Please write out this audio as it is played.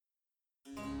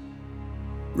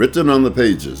Written on the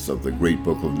pages of the great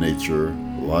book of nature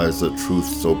lies a truth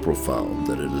so profound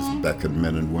that it has beckoned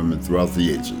men and women throughout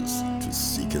the ages to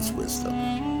seek its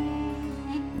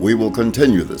wisdom. We will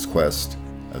continue this quest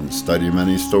and study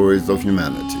many stories of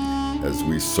humanity as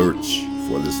we search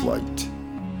for this light.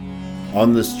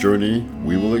 On this journey,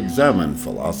 we will examine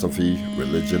philosophy,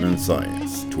 religion, and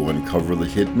science to uncover the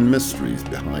hidden mysteries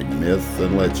behind myth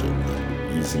and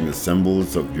legend using the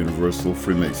symbols of universal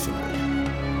Freemasonry.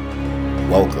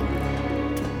 Welcome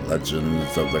to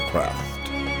Legends of the Craft.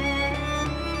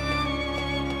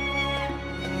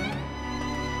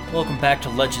 Welcome back to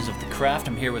Legends of the Craft.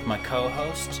 I'm here with my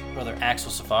co-host, Brother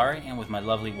Axel Safari, and with my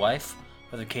lovely wife,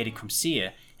 Brother Katie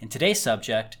Krumsia. And today's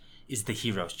subject is the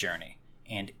hero's journey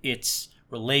and its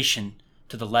relation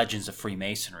to the legends of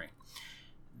Freemasonry.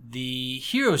 The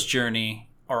hero's journey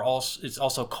is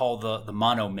also called the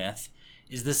monomyth,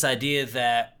 is this idea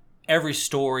that every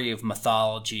story of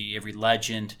mythology, every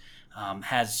legend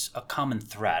has a common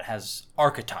thread, has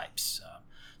archetypes,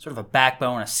 sort of a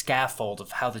backbone, a scaffold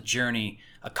of how the journey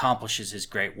accomplishes his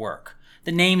great work.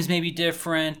 The names may be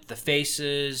different, the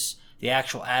faces, the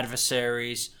actual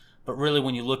adversaries, but really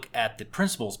when you look at the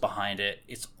principles behind it,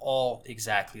 it's all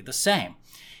exactly the same.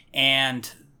 And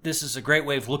this is a great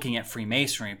way of looking at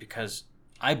Freemasonry because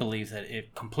I believe that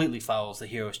it completely follows the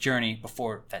hero's journey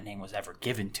before that name was ever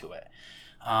given to it.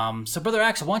 So Brother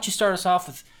Axel, why don't you start us off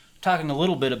with talking a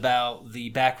little bit about the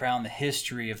background, the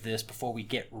history of this before we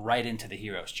get right into the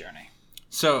hero's journey?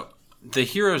 So the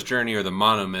hero's journey, or the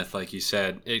monomyth, like you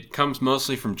said, it comes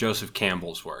mostly from Joseph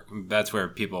Campbell's work. That's where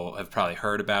people have probably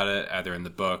heard about it, either in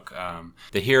the book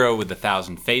The Hero with the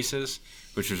Thousand Faces,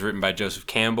 which was written by Joseph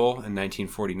Campbell in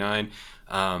 1949.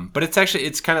 But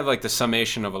it's kind of like the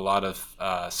summation of a lot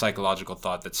of psychological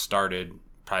thought that started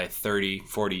probably 30,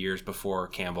 40 years before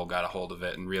Campbell got a hold of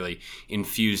it and really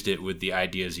infused it with the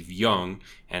ideas of Jung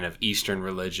and of Eastern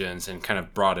religions and kind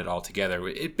of brought it all together.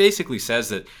 It basically says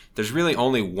that there's really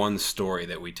only one story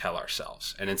that we tell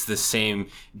ourselves, and it's the same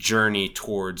journey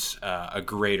towards a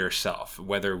greater self.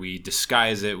 Whether we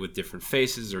disguise it with different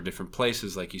faces or different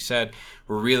places, like you said,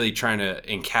 we're really trying to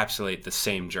encapsulate the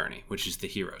same journey, which is the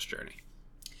hero's journey.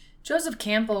 Joseph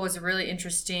Campbell was a really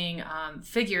interesting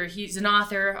figure. He's an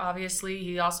author, obviously.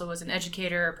 He also was an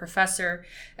educator, a professor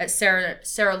at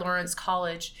Sarah Lawrence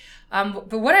College.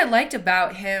 But what I liked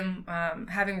about him,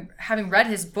 having read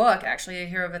his book, actually, A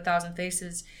Hero of a Thousand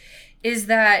Faces, is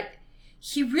that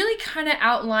he really kind of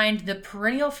outlined the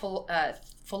perennial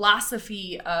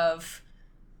philosophy of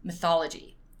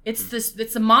mythology. It's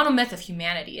the monomyth of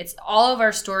humanity. It's all of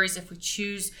our stories if we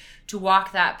choose to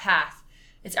walk that path.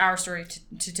 It's our story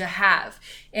to have.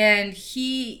 And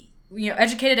he,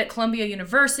 educated at Columbia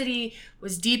University,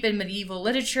 was deep in medieval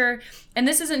literature. And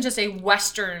this isn't just a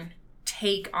Western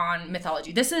take on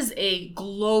mythology. This is a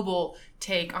global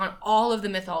take on all of the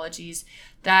mythologies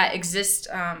that exist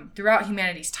throughout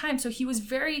humanity's time. So he was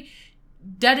very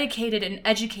dedicated and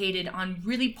educated on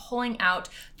really pulling out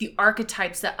the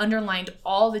archetypes that underlined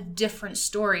all the different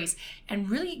stories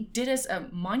and really did us a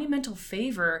monumental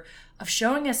favor of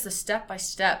showing us the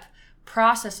step-by-step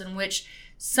process in which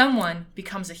someone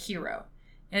becomes a hero.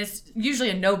 And it's usually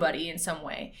a nobody in some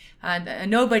way. A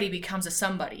nobody becomes a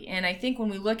somebody. And I think when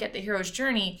we look at the hero's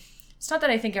journey, it's not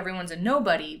that I think everyone's a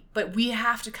nobody, but we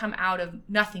have to come out of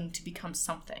nothing to become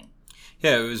something.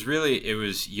 Yeah, it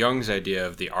was Jung's idea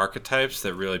of the archetypes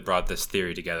that really brought this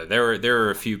theory together. There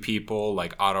were a few people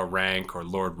like Otto Rank or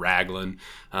Lord Raglan,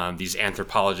 these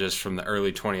anthropologists from the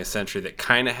early 20th century that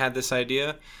kind of had this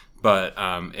idea, but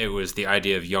it was the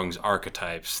idea of Jung's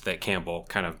archetypes that Campbell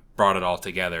kind of brought it all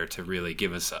together to really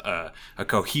give us a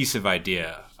cohesive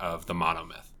idea of the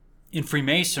monomyth. In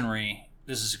Freemasonry,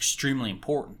 this is extremely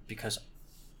important because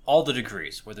all the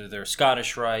degrees, whether they're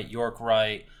Scottish Rite, York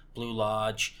Rite, Blue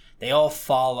Lodge, they all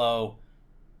follow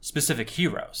specific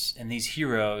heroes. And these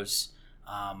heroes,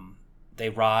 they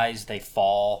rise, they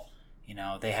fall,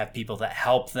 they have people that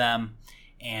help them.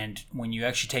 And when you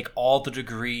actually take all the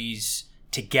degrees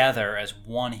together as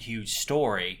one huge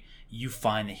story, you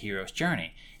find the hero's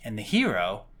journey. And the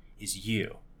hero is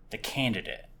you, the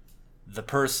candidate, the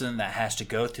person that has to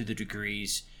go through the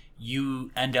degrees.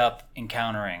 You end up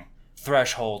encountering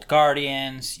threshold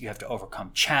guardians, you have to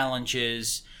overcome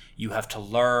challenges, you have to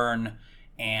learn,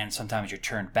 and sometimes you're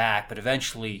turned back, but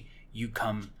eventually you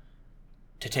come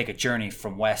to take a journey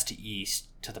from west to east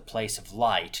to the place of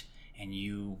light, and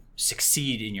you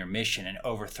succeed in your mission in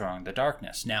overthrowing the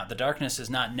darkness. Now, the darkness is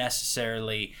not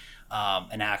necessarily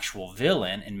an actual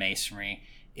villain in Masonry.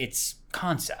 It's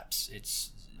concepts.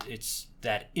 It's it's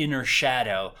that inner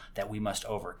shadow that we must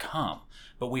overcome.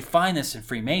 But we find this in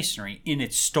Freemasonry in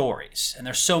its stories. And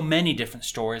there's so many different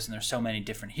stories and there's so many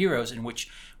different heroes in which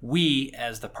we,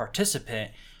 as the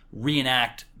participant,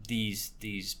 reenact these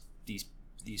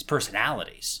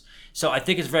personalities. So I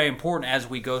think it's very important as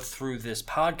we go through this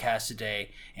podcast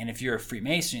today, and if you're a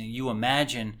Freemason, you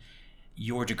imagine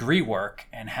your degree work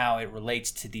and how it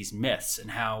relates to these myths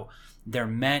and how they're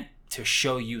meant to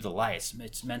show you the light.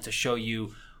 It's meant to show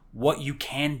you what you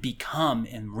can become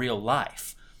in real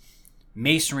life.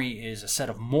 Masonry is a set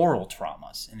of moral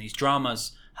dramas, and these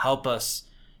dramas help us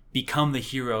become the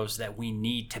heroes that we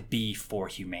need to be for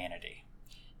humanity.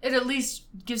 It at least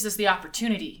gives us the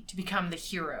opportunity to become the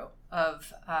hero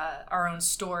of our own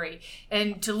story.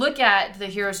 And to look at the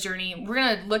hero's journey, we're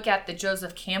going to look at the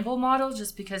Joseph Campbell model,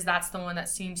 just because that's the one that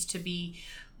seems to be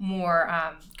more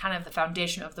kind of the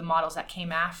foundation of the models that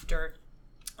came after.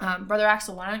 Brother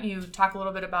Axel, why don't you talk a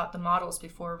little bit about the models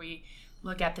before we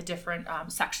look at the different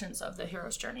sections of the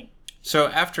hero's journey? So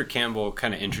after Campbell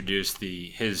kind of introduced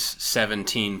his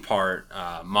 17-part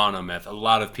monomyth, a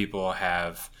lot of people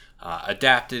have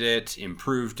adapted it,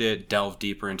 improved it, delved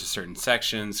deeper into certain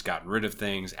sections, gotten rid of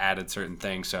things, added certain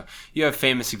things. So you have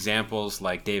famous examples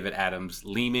like David Adams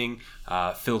Leeming,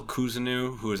 Phil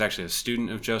Cousineau, who was actually a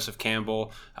student of Joseph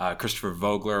Campbell, Christopher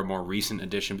Vogler, a more recent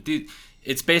addition. But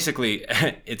it's basically,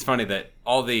 it's funny that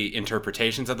all the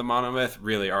interpretations of the monomyth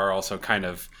really are also kind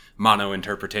of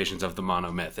mono-interpretations of the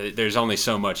monomyth. There's only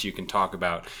so much you can talk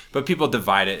about, but people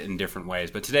divide it in different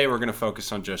ways. But today we're going to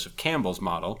focus on Joseph Campbell's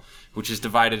model, which is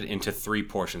divided into 3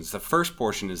 portions. The first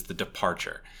portion is the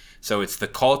departure. So it's the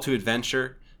call to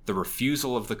adventure, the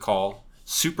refusal of the call,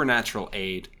 supernatural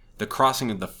aid, the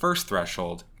crossing of the first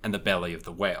threshold, and the belly of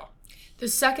the whale. The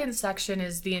second section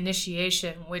is the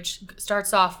initiation, which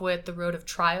starts off with the road of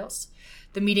trials,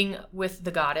 the meeting with the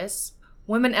goddess,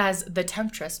 women as the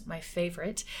temptress, my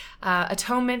favorite,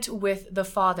 atonement with the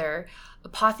father,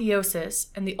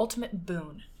 apotheosis, and the ultimate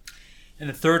boon. And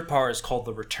the third part is called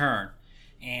the return,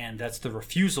 and that's the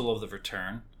refusal of the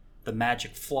return, the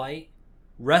magic flight,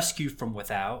 rescue from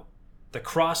without, the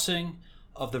crossing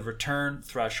of the return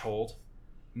threshold,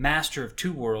 master of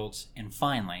 2 worlds, and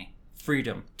finally,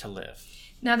 freedom to live.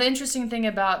 Now, the interesting thing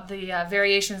about the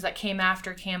variations that came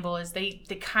after Campbell is they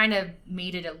kind of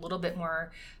made it a little bit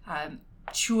more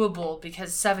chewable,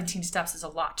 because 17 steps is a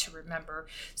lot to remember.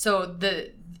 So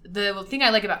the thing I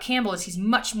like about Campbell is he's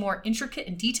much more intricate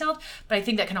and detailed, but I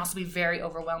think that can also be very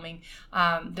overwhelming.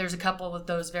 There's a couple of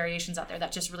those variations out there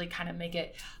that just really kind of make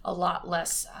it a lot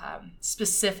less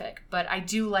specific. But I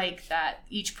do like that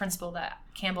each principle that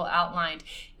Campbell outlined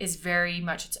is very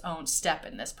much its own step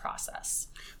in this process.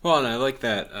 Well, and I like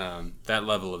that that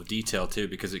level of detail too,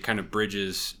 because it kind of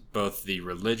bridges both the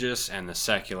religious and the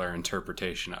secular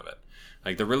interpretation of it.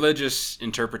 Like the religious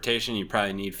interpretation, you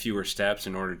probably need fewer steps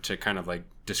in order to kind of like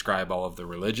describe all of the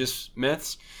religious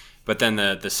myths. But then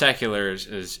the secular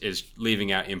is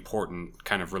leaving out important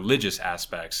kind of religious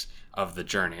aspects of the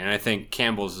journey. And I think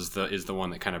Campbell's is the one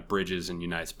that kind of bridges and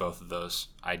unites both of those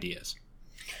ideas.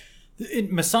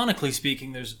 Masonically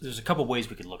speaking, there's a couple ways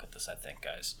we could look at this, I think,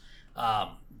 guys.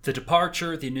 The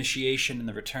departure, the initiation, and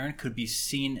the return could be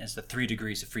seen as the 3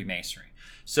 degrees of Freemasonry.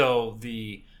 So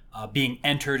the being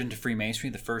entered into Freemasonry,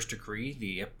 the first degree,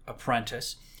 the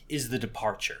apprentice, is the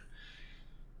departure.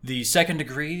 The second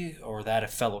degree, or that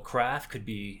of fellow craft, could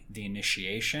be the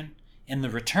initiation, and the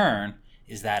return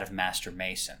is that of Master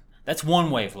Mason. That's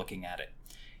one way of looking at it.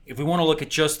 If we want to look at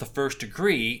just the first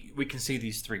degree, we can see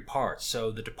these 3 parts. So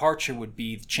the departure would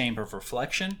be the chamber of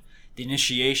reflection. The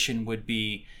initiation would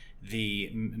be the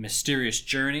mysterious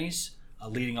journeys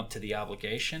leading up to the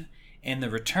obligation. And the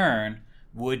return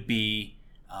would be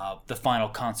the final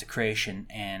consecration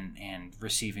and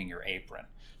receiving your apron.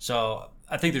 So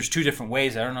I think there's 2 different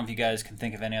ways. I don't know if you guys can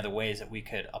think of any other ways that we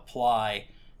could apply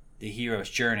the hero's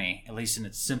journey, at least in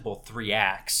its simple 3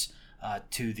 acts,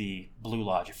 to the Blue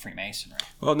Lodge of Freemasonry.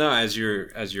 Well, no, as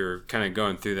you're kind of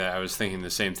going through that, I was thinking the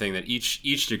same thing, that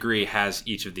each degree has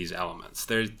each of these elements.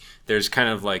 There's kind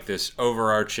of like this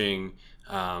overarching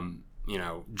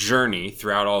journey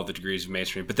throughout all of the degrees of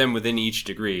Masonry, but then within each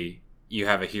degree you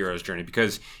have a hero's journey,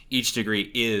 because each degree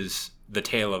is the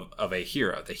tale of a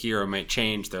hero. The hero might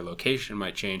change, their location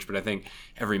might change, but I think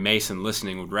every Mason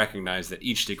listening would recognize that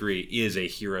each degree is a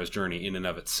hero's journey in and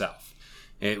of itself.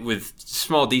 With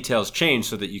small details change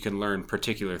so that you can learn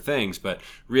particular things, but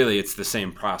really it's the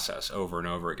same process over and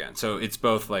over again. So it's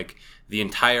both like the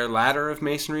entire ladder of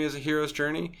Masonry is a hero's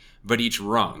journey, but each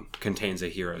rung contains a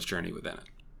hero's journey within it.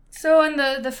 So in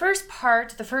the first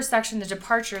part, the first section, the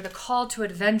departure, the call to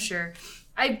adventure,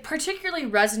 I particularly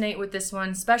resonate with this one,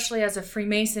 especially as a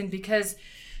Freemason, because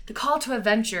the call to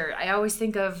adventure, I always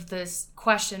think of this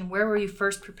question, where were you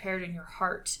first prepared in your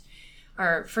heart?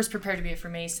 Or first prepared to be a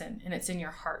Freemason, and it's in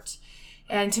your heart.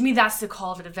 And to me, that's the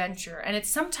call of adventure. And it's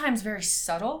sometimes very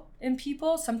subtle in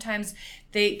people. Sometimes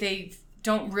they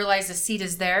don't realize the seed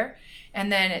is there,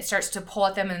 and then it starts to pull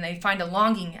at them, and they find a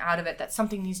longing out of it that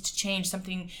something needs to change,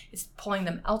 something is pulling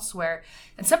them elsewhere.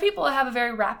 And some people have a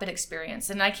very rapid experience,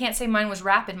 and I can't say mine was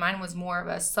rapid. Mine was more of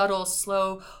a subtle,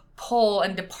 slow pull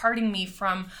and departing me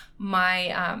from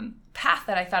my path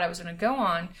that I thought I was going to go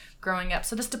on growing up.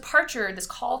 So this departure, this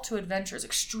call to adventure is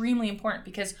extremely important,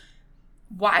 because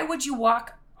why would you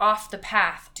walk off the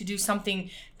path to do something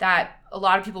that a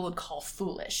lot of people would call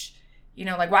foolish? You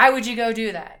know, like, why would you go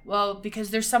do that? Well,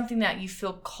 because there's something that you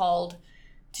feel called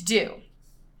to do.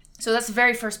 So that's the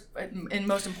very first and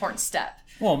most important step.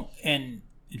 Well, and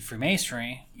in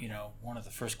Freemasonry, you know, one of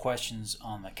the first questions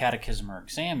on the catechism or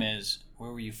exam is,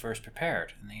 where were you first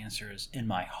prepared? And the answer is, in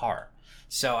my heart.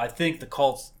 So I think the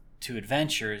call to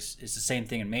adventure is the same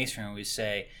thing in Masonry when we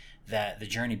say that the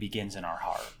journey begins in our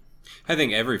heart. I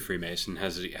think every Freemason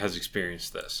has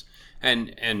experienced this.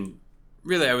 And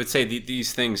really, I would say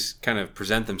these things kind of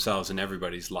present themselves in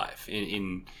everybody's life.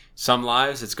 In some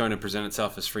lives, it's going to present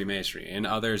itself as Freemasonry. In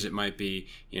others, it might be,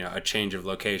 you know, a change of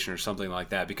location or something like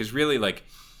that. Because really, like,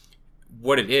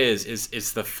 what it is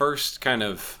it's the first kind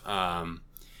of,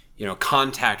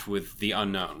 contact with the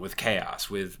unknown, with chaos,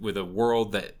 with a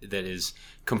world that is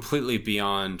completely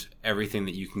beyond everything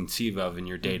that you conceive of in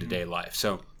your day-to-day life.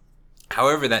 So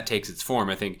however that takes its form,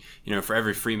 I think, you know, for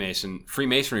every Freemason,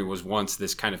 Freemasonry was once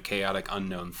this kind of chaotic,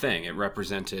 unknown thing. It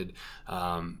represented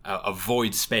a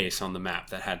void space on the map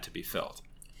that had to be filled.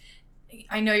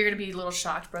 I know you're going to be a little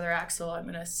shocked, Brother Axel. I'm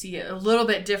going to see it a little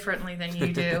bit differently than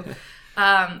you do.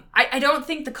 I don't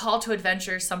think the call to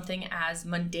adventure is something as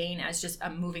mundane as just a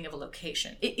moving of a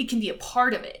location. It can be a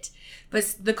part of it,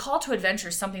 but the call to adventure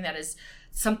is something that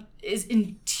is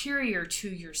interior to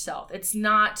yourself. It's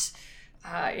not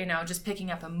just picking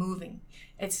up and moving.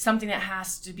 It's something that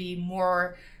has to be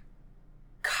more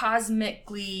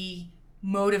cosmically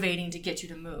motivating to get you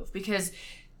to move, because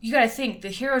you got to think the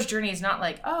hero's journey is not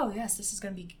like, oh yes, this is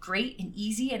going to be great and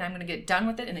easy and I'm going to get done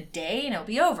with it in a day and it'll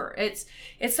be over. It's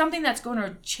something that's going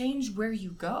to change where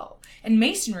you go. And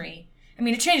Masonry, I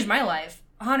mean, it changed my life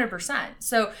 100%.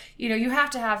 So, you know, you have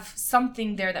to have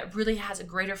something there that really has a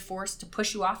greater force to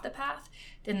push you off the path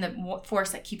than the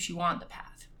force that keeps you on the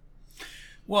path.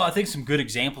 Well, I think some good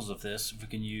examples of this, if we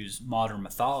can use modern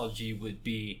mythology, would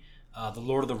be The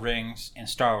Lord of the Rings and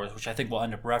Star Wars, which I think we'll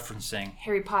end up referencing.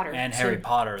 Harry Potter. And Harry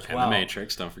Potter as well. And The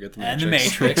Matrix. Don't forget The Matrix. And The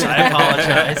Matrix. I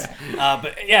apologize.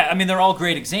 But yeah, I mean, they're all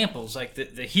great examples. Like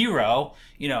the hero,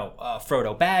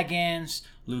 Frodo Baggins,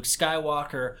 Luke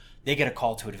Skywalker, they get a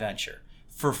call to adventure.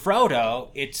 For Frodo,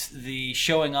 it's the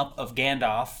showing up of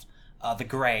Gandalf, the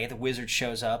Grey. The wizard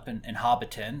shows up in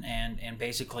Hobbiton and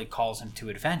basically calls him to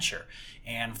adventure.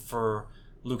 And for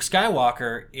Luke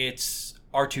Skywalker, it's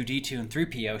R2-D2 and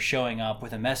 3PO showing up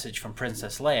with a message from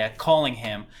Princess Leia calling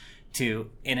him to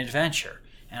an adventure.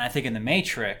 And I think in The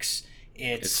Matrix,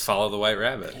 it's follow the White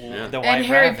Rabbit. Yeah. The White and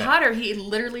Harry Rabbit. Potter, he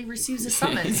literally receives a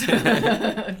summons.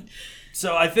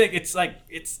 So I think it's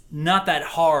not that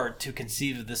hard to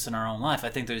conceive of this in our own life. I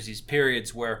think there's these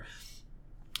periods where,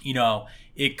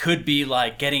 it could be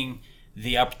like getting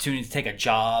the opportunity to take a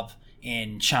job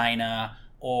in China,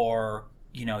 or,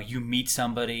 you meet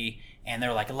somebody and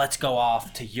they're like, let's go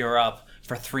off to Europe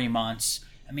for 3 months.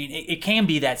 I mean, it can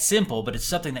be that simple, but it's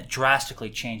something that drastically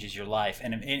changes your life.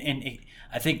 And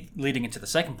I think leading into the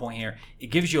second point here, it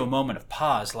gives you a moment of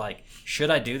pause, like, should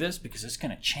I do this? Because it's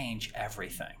going to change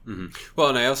everything. Mm-hmm.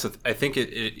 Well, and I think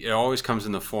it always comes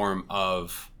in the form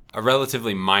of a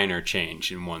relatively minor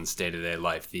change in one's day-to-day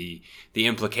life, the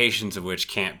implications of which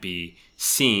can't be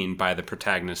seen by the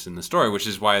protagonist in the story, which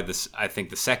is why I think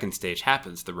the second stage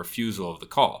happens, the refusal of the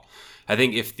call. I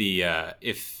think if the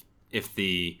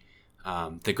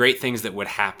great things that would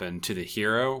happen to the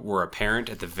hero were apparent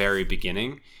at the very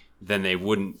beginning, then they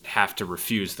wouldn't have to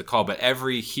refuse the call. But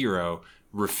every hero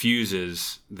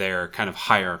refuses their kind of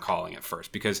higher calling at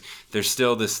first, because there's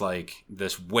still this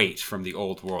weight from the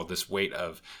old world, this weight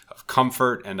of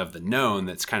comfort and of the known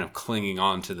that's kind of clinging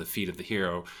on to the feet of the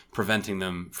hero, preventing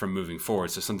them from moving forward.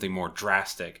 So something more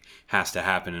drastic has to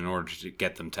happen in order to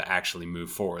get them to actually move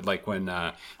forward. Like when,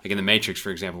 like in The Matrix,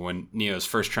 for example, when Neo's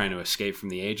first trying to escape from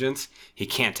the agents, he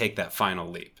can't take that final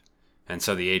leap. And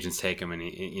so the agents take him, and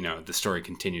the story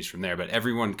continues from there. But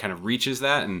everyone kind of reaches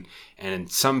that,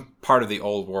 and some part of the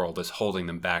old world is holding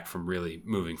them back from really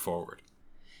moving forward.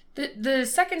 The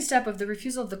second step of the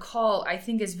refusal of the call, I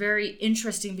think, is very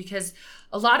interesting because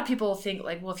a lot of people think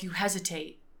like, well, if you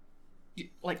hesitate,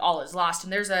 like all is lost.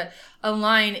 And there's a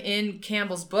line in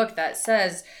Campbell's book that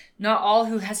says, not all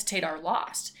who hesitate are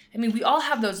lost. I mean, we all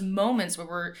have those moments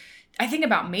where I think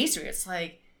about masonry. It's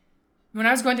like, when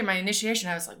I was going through my initiation,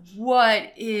 I was like,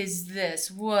 what is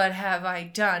this? What have I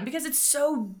done? Because it's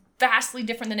so vastly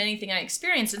different than anything I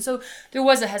experienced. And so there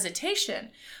was a hesitation.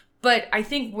 But I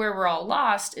think where we're all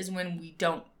lost is when we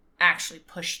don't actually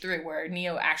push through, where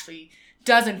Neo actually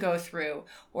doesn't go through,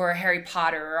 or Harry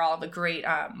Potter, or all the great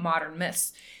modern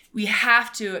myths. We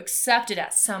have to accept it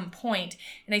at some point.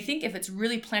 And I think if it's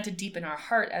really planted deep in our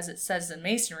heart, as it says in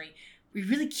Masonry, we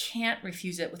really can't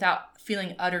refuse it without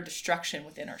feeling utter destruction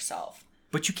within ourselves.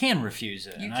 But you can refuse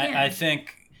it. You and can. I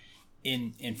think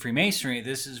in Freemasonry,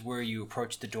 this is where you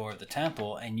approach the door of the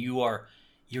temple and you're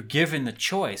given the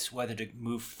choice whether to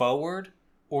move forward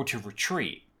or to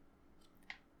retreat.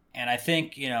 And I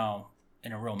think, in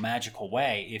a real magical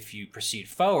way, if you proceed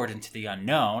forward into the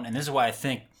unknown, and this is why I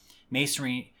think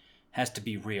Masonry has to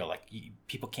be real. Like,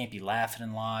 people can't be laughing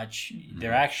in lodge. Mm-hmm.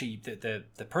 They're actually,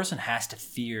 the person has to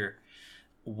fear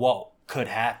what could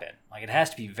happen. Like, it has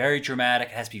to be very dramatic,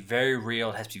 it has to be very real,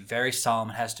 it has to be very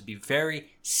solemn, it has to be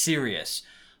very serious,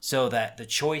 so that the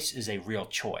choice is a real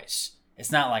choice.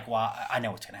 It's not like, well, I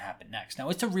know what's going to happen next. No,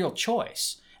 it's a real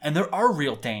choice. And there are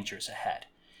real dangers ahead.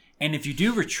 And if you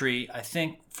do retreat, I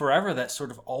think forever that sort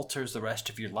of alters the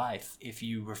rest of your life if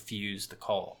you refuse the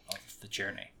call of the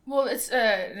journey. Well, it's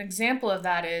an example of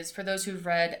that is, for those who've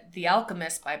read The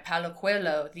Alchemist by Paulo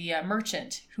Coelho, the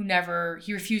merchant who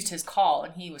he refused his call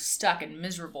and he was stuck and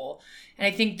miserable. And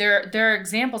I think there are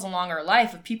examples along our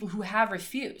life of people who have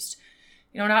refused.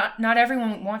 Not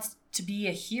everyone wants to be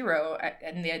a hero at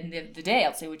the end of the day.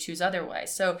 I'll say would choose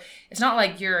otherwise. So it's not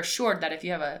like you're assured that if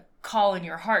you have a call in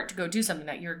your heart to go do something,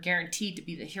 that you're guaranteed to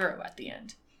be the hero at the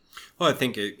end. Well, I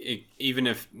think even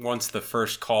if once the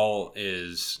first call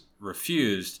is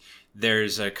refused,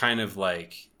 there's a kind of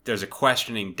there's a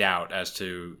questioning doubt as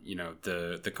to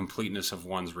the completeness of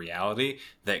one's reality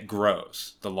that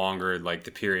grows the longer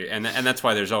the period, and that's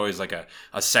why there's always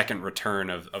a second return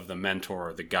of the mentor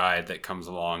or the guide that comes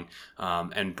along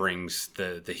and brings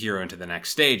the hero into the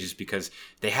next stage, is because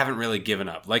they haven't really given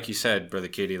up. Like you said, Brother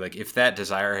Katie, if that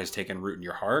desire has taken root in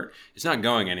your heart, it's not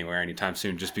going anywhere anytime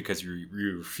soon just because you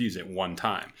refuse it one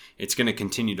time. It's going to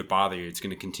continue to bother you. It's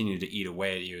going to continue to eat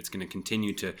away at you. It's going to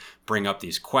continue to bring up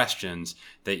these questions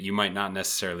that you might not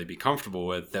necessarily be comfortable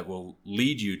with, that will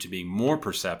lead you to being more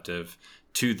perceptive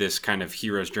to this kind of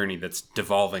hero's journey that's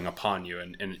devolving upon you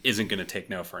and isn't going to take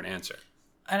no for an answer.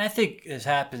 And I think this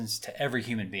happens to every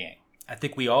human being. I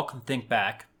think we all can think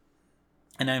back,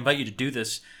 and I invite you to do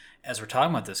this as we're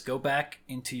talking about this. Go back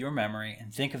into your memory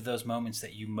and think of those moments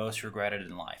that you most regretted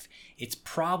in life. It's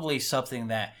probably something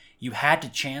that you had the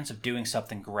chance of doing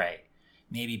something great,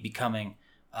 maybe becoming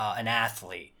an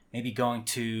athlete, maybe going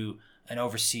to an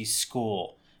overseas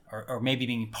school, or maybe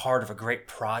being part of a great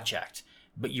project,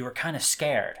 but you were kind of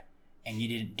scared and you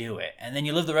didn't do it. And then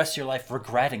you live the rest of your life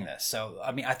regretting this. So,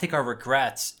 I think our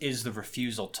regrets is the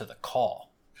refusal to the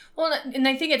call. Well, and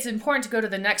I think it's important to go to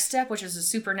the next step, which is the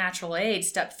supernatural aid,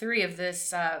 step 3 of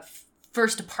this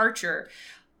first departure.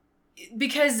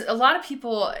 Because a lot of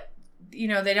people,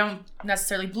 they don't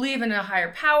necessarily believe in a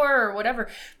higher power or whatever,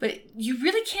 but you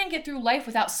really can't get through life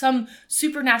without some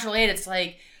supernatural aid. It's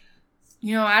like,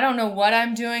 I don't know what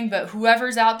I'm doing, but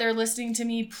whoever's out there listening to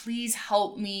me, please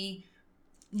help me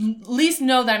at least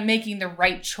know that I'm making the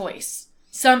right choice.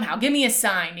 Somehow, give me a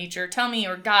sign, nature, tell me,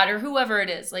 or God, or whoever it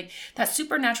is. That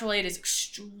supernatural aid is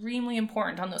extremely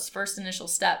important on those first initial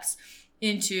steps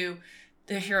into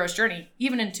the hero's journey,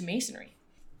 even into Masonry.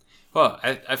 Well,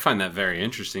 I find that very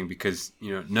interesting because,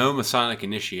 no Masonic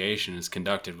initiation is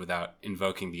conducted without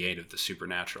invoking the aid of the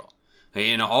supernatural.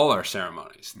 In all our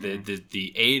ceremonies,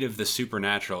 the aid of the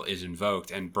supernatural is invoked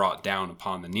and brought down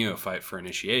upon the neophyte for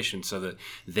initiation so that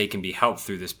they can be helped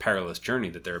through this perilous journey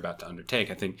that they're about to undertake.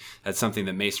 I think that's something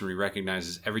that Masonry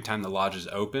recognizes every time the lodge is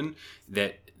open,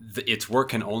 that its work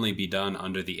can only be done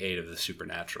under the aid of the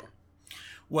supernatural.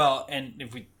 Well, and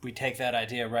if we take that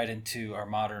idea right into our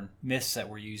modern myths that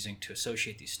we're using to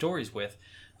associate these stories with,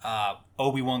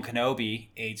 Obi-Wan Kenobi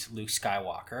aids Luke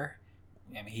Skywalker.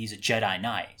 He's a Jedi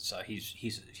Knight, so he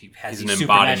has these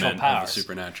supernatural powers. Of the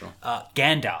supernatural.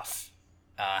 Gandalf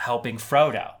helping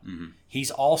Frodo. Mm-hmm.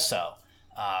 He's also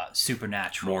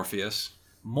supernatural.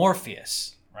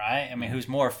 Morpheus, right? Who's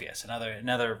Morpheus?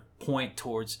 Another point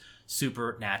towards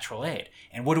supernatural aid.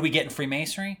 And what do we get in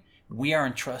Freemasonry? We are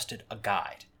entrusted a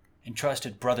guide,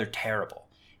 entrusted Brother Terrible,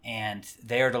 and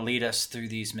they are to lead us through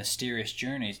these mysterious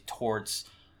journeys towards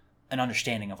an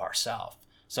understanding of ourselves.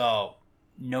 So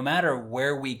no matter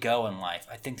where we go in life,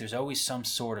 I think there's always some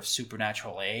sort of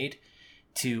supernatural aid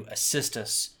to assist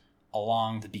us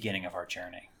along the beginning of our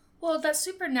journey. Well, that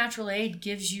supernatural aid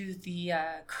gives you the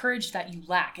courage that you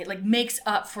lack. It like makes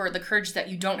up for the courage that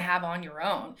you don't have on your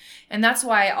own. And that's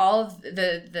why all of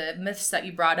the myths that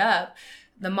you brought up,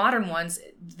 the modern ones,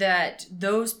 that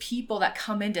those people that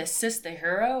come in to assist the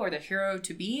hero or the hero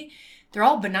to be, they're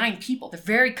all benign people. They're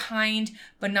very kind,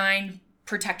 benign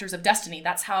protectors of destiny.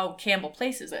 That's how Campbell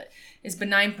places it, is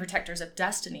benign protectors of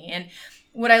destiny. And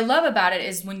what I love about it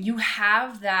is when you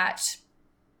have that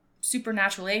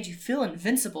supernatural aid, you feel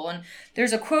invincible. And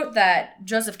there's a quote that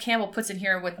Joseph Campbell puts in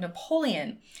here with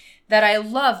Napoleon that I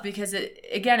love, because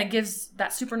it gives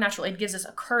that supernatural aid gives us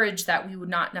a courage that we would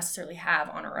not necessarily have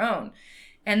on our own.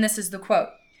 And this is the quote.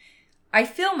 "I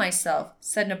feel myself,"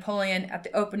 said Napoleon at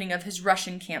the opening of his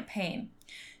Russian campaign,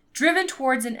 "driven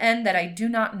towards an end that I do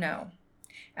not know.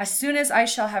 As soon as I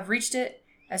shall have reached it,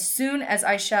 as soon as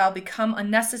I shall become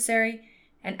unnecessary,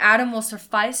 an atom will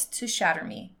suffice to shatter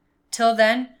me. Till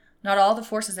then, not all the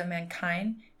forces of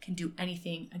mankind can do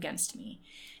anything against me."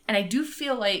 And I do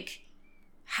feel like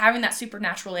having that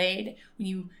supernatural aid,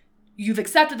 when you've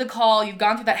accepted the call, you've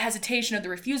gone through that hesitation of the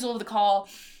refusal of the call,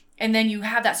 and then you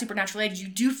have that supernatural aid, you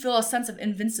do feel a sense of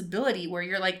invincibility where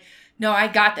you're like, no, I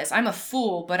got this. I'm a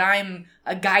fool, but I'm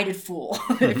a guided fool,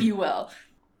 if you will.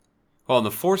 Well, in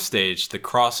the fourth stage, the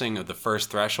crossing of the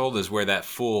first threshold is where that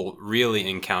fool really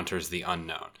encounters the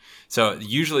unknown. So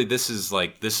usually this is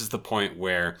the point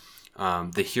where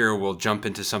the hero will jump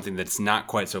into something that's not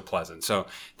quite so pleasant. So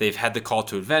they've had the call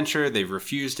to adventure, they've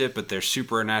refused it, but their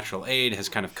supernatural aid has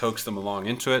kind of coaxed them along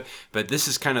into it. But this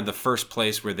is kind of the first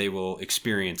place where they will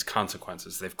experience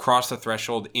consequences. They've crossed the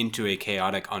threshold into a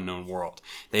chaotic, unknown world.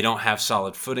 They don't have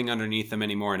solid footing underneath them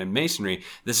anymore. And in Masonry,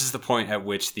 this is the point at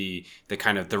which the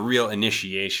real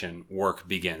initiation work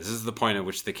begins. This is the point at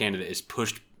which the candidate is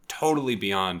pushed totally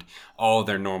beyond all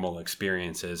their normal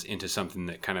experiences into something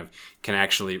that kind of can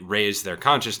actually raise their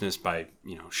consciousness by,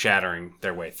 shattering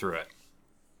their way through it.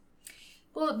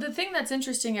 Well, the thing that's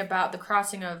interesting about the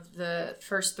crossing of the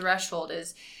first threshold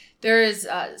is there is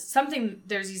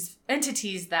there's these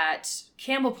entities that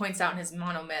Campbell points out in his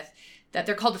monomyth that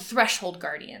they're called the threshold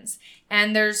guardians.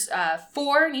 And there's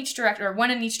 4 in each direction, or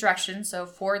 1 in each direction, so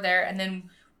 4 there, and then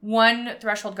 1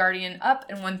 threshold guardian up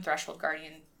and 1 threshold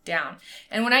guardian down.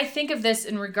 And when I think of this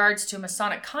in regards to a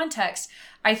Masonic context,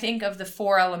 I think of the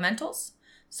 4 elementals.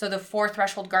 So the 4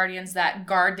 threshold guardians that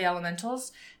guard the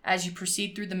elementals as you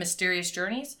proceed through the mysterious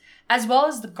journeys, as well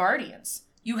as the guardians.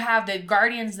 You have the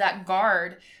guardians that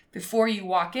guard before you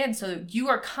walk in. So you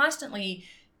are constantly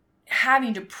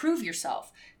having to prove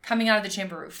yourself. Coming out of the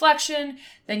chamber of reflection,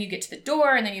 then you get to the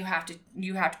door, and then you have to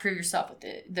prove yourself with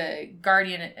the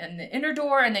guardian and the inner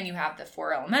door, and then you have the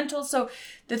 4 elementals. So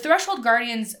the threshold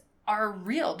guardians are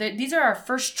real. These are our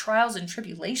first trials and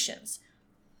tribulations.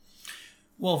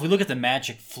 Well, if we look at the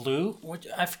magic flute,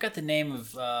 I forgot the name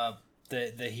of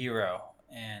the hero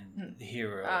and the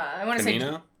hero. I want to say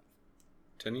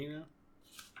Tanino?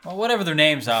 Well, whatever their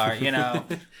names are,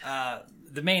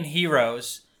 the main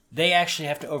heroes, they actually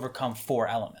have to overcome 4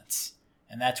 elements.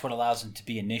 And that's what allows them to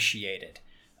be initiated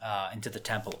into the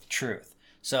Temple of Truth.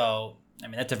 So,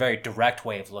 that's a very direct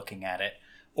way of looking at it.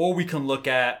 Or we can look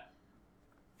at,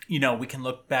 we can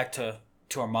look back to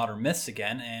our modern myths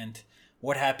again, and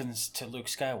what happens to Luke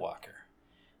Skywalker?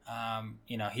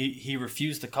 He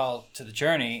refused the call to the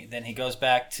journey, then he goes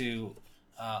back to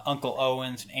Uncle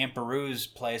Owen's and Aunt Beru's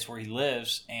place where he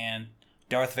lives, and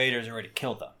Darth Vader's already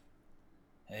killed them.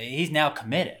 He's now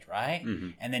committed, right?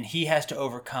 Mm-hmm. And then he has to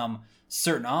overcome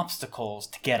certain obstacles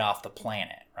to get off the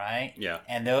planet, right? Yeah.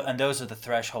 And those are the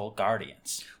threshold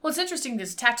guardians. Well, it's interesting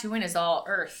because Tatooine is all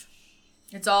Earth.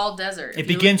 It's all desert. It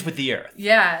begins with the Earth.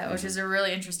 Yeah, which is a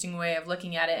really interesting way of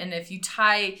looking at it. And if you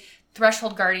tie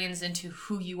threshold guardians into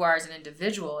who you are as an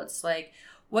individual, it's like,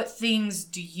 what things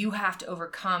do you have to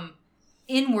overcome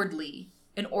inwardly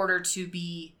in order to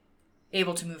be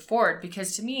able to move forward?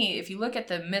 Because to me, if you look at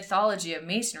the mythology of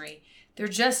Masonry, they're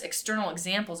just external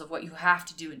examples of what you have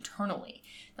to do internally.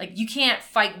 Like, you can't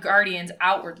fight guardians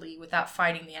outwardly without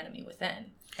fighting the enemy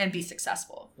within and be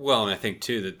successful. Well, and I think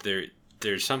too that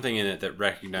there's something in it that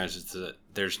recognizes that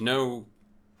there's no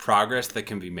progress that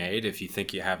can be made if you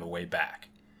think you have a way back.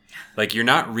 Like, you're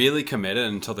not really committed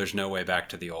until there's no way back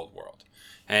to the old world.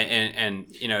 And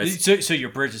it's, so your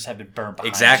bridges have been burned behind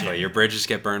exactly. you. Your bridges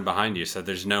get burned behind you, so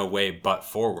there's no way but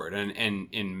forward. And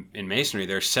in Masonry,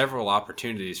 there are several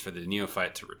opportunities for the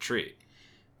neophyte to retreat.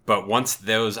 But once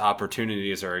those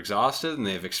opportunities are exhausted and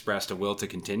they've expressed a will to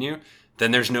continue, then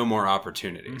there's no more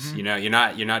opportunities. You know, you're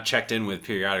not checked in with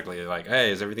periodically. You're like,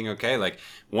 hey, is everything okay? Like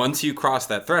once you cross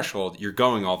that threshold, you're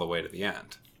going all the way to the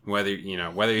end. Whether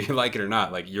you like it or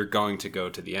not, like you're going to go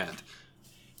to the end.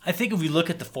 I think if we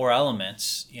look at the four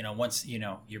elements, once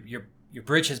your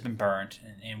bridge has been burned,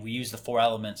 and we use the four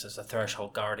elements as the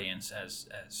threshold guardians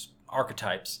as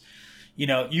archetypes,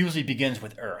 it usually begins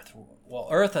with Earth. Well,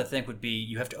 Earth, I think, would be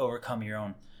you have to overcome your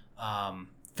own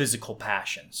physical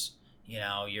passions.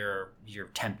 Your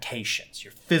temptations,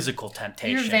 your physical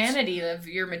temptations. Your vanity of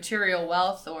your material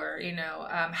wealth, or,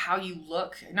 how you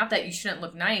look. Not that you shouldn't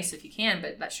look nice if you can,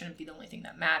 but that shouldn't be the only thing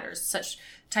that matters. Such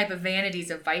type of vanities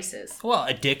of vices. Well,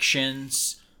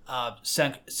 addictions,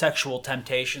 sexual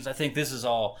temptations. I think this is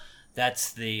all,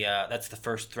 that's the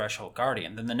first threshold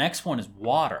guardian. Then the next one is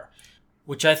water,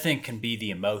 which I think can be the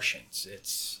emotions.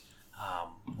 It's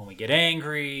when we get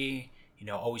angry,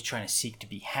 always trying to seek to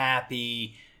be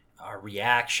happy, our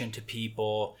reaction to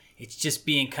people. It's just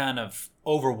being kind of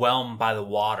overwhelmed by the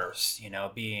waters,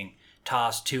 being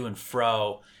tossed to and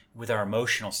fro with our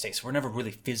emotional states. We're never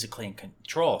really physically in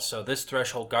control. So this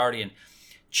threshold guardian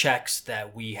checks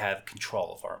that we have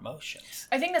control of our emotions.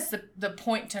 I think that's the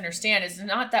point to understand, is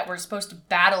not that we're supposed to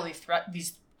battle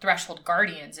these threshold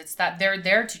guardians. It's that they're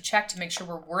there to check to make sure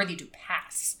we're worthy to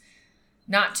pass,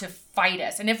 not to fight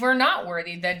us. And if we're not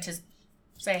worthy, then to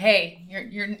say, hey,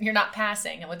 you're not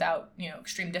passing, and without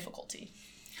extreme difficulty.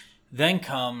 Then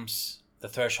comes the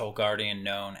threshold guardian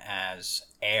known as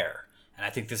air, and I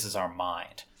think this is our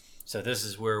mind. So this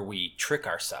is where we trick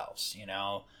ourselves.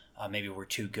 Maybe we're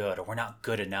too good, or we're not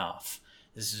good enough.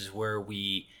 This is where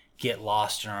we get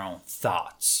lost in our own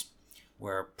thoughts,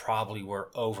 where probably we're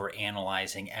over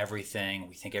analyzing everything.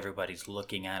 We think everybody's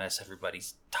looking at us,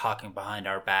 everybody's talking behind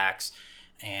our backs,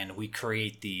 and we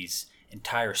create these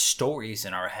entire stories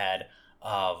in our head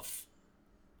of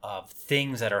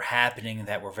things that are happening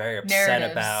that we're very upset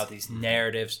about, these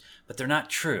narratives, but they're not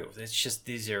true. It's just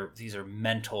these are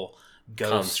mental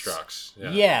ghosts. Constructs.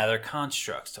 Yeah, they're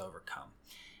constructs to overcome.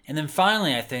 And then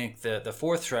finally, I think the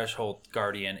fourth threshold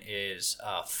guardian is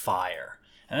fire.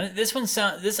 And this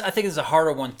I think is a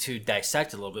harder one to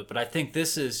dissect a little bit, but I think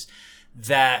this is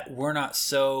that we're not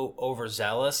so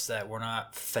overzealous, that we're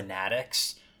not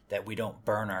fanatics, that we don't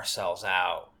burn ourselves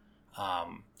out.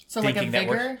 So like a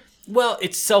vigor? Well,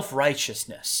 it's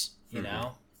self-righteousness, you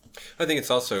know? I think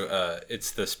it's also,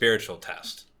 it's the spiritual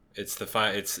test. It's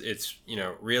it's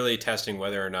really testing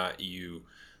whether or not you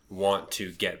want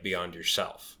to get beyond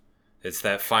yourself. It's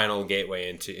that final gateway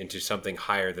into something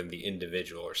higher than the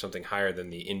individual, or something higher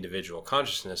than the individual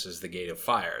consciousness is the gate of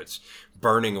fire. It's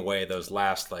burning away those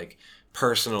last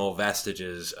personal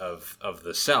vestiges of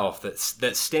the self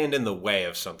that stand in the way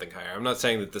of something higher. I'm not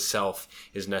saying that the self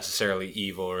is necessarily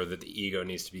evil, or that the ego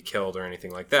needs to be killed or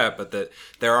anything like that, but that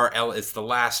it's the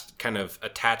last kind of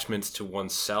attachments to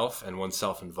oneself and one's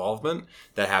self-involvement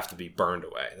that have to be burned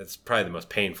away. That's probably the most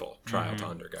painful trial to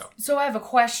undergo. So I have a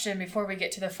question before we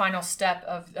get to the final step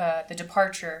of the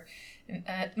departure.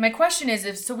 My question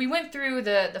is, so we went through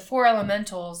the four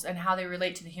elementals and how they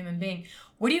relate to the human being.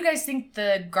 What do you guys think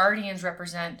the guardians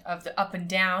represent of the up and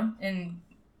down in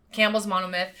Campbell's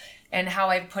monomyth, and how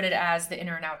I've put it as the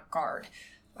inner and outer guard?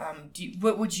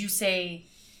 What would you say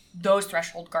those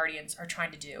threshold guardians are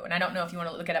trying to do? And I don't know if you want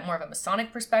to look at it more of a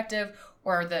Masonic perspective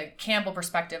or the Campbell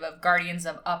perspective of guardians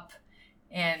of up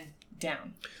and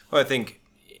down. Well, I think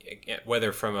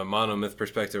whether from a monomyth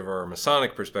perspective or a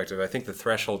Masonic perspective, I think the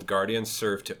threshold guardians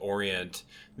serve to orient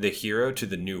the hero to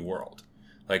the new world.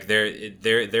 Like they're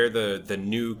the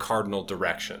new cardinal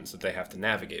directions that they have to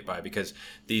navigate by, because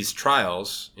these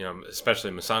trials,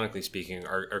 especially Masonically speaking,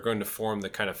 are going to form the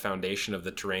kind of foundation of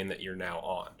the terrain that you're now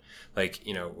on.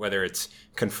 Whether it's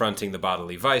confronting the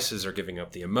bodily vices or giving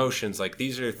up the emotions,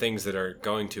 these are things that are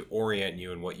going to orient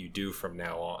you in what you do from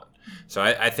now on. So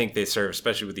I think they serve,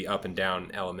 especially with the up and down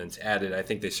elements added, I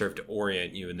think they serve to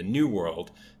orient you in the new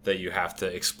world that you have to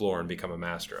explore and become a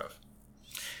master of.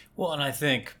 Well, and I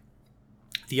think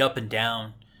the up and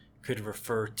down could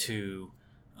refer to,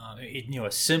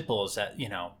 as simple as that,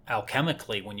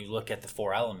 alchemically, when you look at the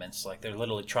four elements, they're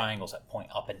literally triangles that point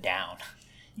up and down,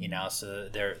 so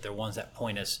they're ones that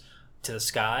point us to the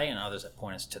sky and others that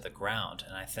point us to the ground.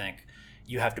 And I think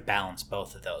you have to balance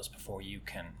both of those before you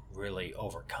can really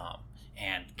overcome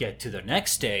and get to the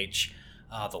next stage,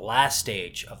 the last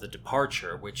stage of the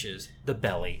departure, which is the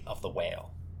belly of the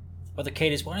whale. Brother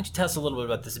Cadis, why don't you tell us a little bit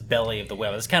about this belly of the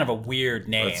whale? It's kind of a weird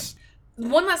name.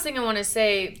 One last thing I want to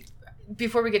say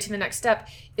before we get to the next step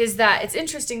is that it's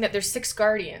interesting that there's 6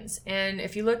 guardians. And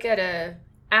if you look at a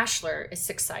ashlar, it's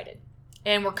 6-sided.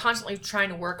 And we're constantly trying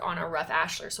to work on our Rough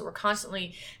Ashlar. So we're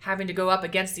constantly having to go up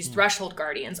against these threshold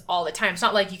guardians all the time. It's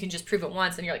not like you can just prove it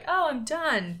once and you're like, oh, I'm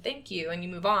done. Thank you. And you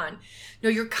move on. No,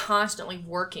 you're constantly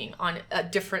working on a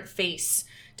different face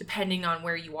depending on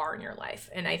where you are in your life.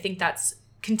 And I think that's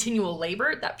continual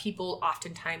labor that people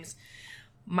oftentimes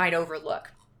might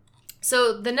overlook.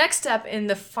 So the next step in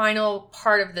the final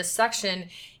part of this section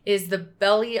is the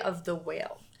belly of the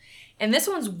whale. And this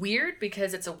one's weird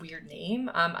because it's a weird name.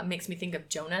 It makes me think of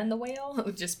Jonah and the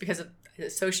whale, just because of the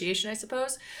association, I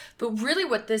suppose. But really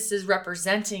what this is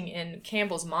representing in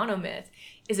Campbell's monomyth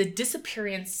is a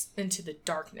disappearance into the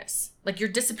darkness. Like you're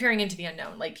disappearing into the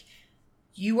unknown. Like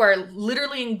you are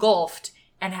literally engulfed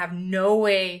and have no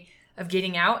way of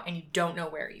getting out, and you don't know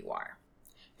where you are.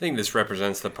 I think this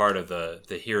represents the part of the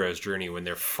hero's journey when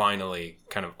they're finally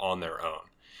kind of on their own.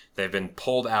 They've been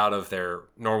pulled out of their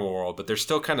normal world, but they're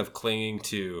still kind of clinging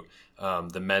to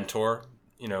the mentor,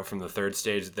 from the third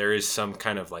stage. There is some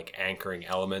kind of like anchoring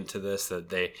element to this, that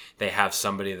they have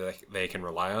somebody that they can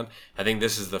rely on. I think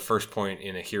this is the first point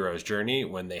in a hero's journey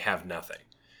when they have nothing.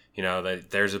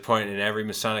 There's a point in every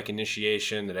Masonic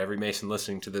initiation that every Mason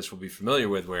listening to this will be familiar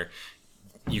with where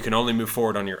you can only move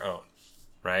forward on your own.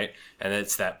 Right? And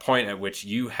it's that point at which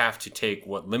you have to take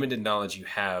what limited knowledge you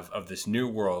have of this new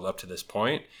world up to this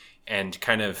point and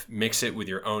kind of mix it with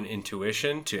your own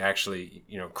intuition to actually,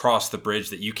 cross the bridge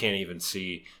that you can't even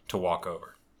see to walk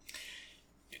over.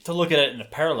 To look at it in a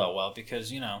parallel well,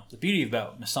 because, the beauty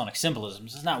about Masonic symbolism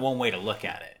is there's not one way to look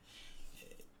at it.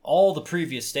 All the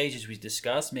previous stages we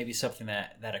discussed may be something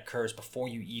that occurs before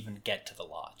you even get to the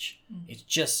lodge. Mm-hmm. It's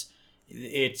just...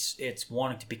 It's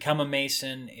wanting to become a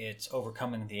Mason. It's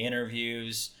overcoming the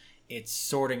interviews. It's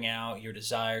sorting out your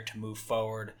desire to move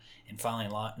forward and finally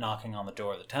knocking on the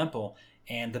door of the temple.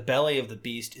 And the belly of the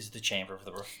beast is the chamber of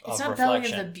reflection. It's not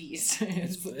belly of the beast.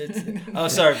 Oh,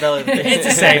 sorry, belly of the beast. It's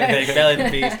the same thing. Belly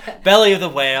of the beast. Belly of the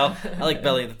whale. I like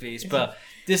belly of the beast. But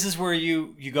this is where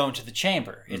you go into the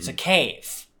chamber. It's a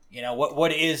cave.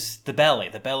 What is the belly?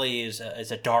 The belly is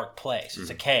a dark place. It's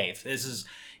a cave. This is,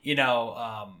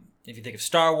 if you think of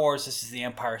Star Wars, this is The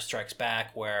Empire Strikes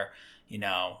Back, where,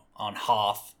 on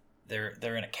Hoth,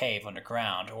 they're in a cave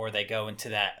underground, or they go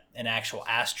into an actual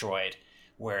asteroid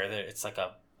where it's like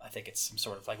I think it's some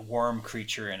sort of like worm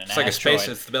creature in an asteroid. It's like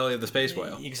it's the belly of the space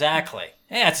whale. Exactly.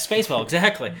 Yeah, it's a space whale,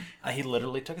 exactly. He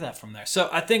literally took that from there. So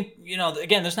I think,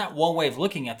 again, there's not one way of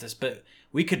looking at this, but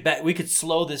we could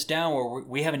slow this down where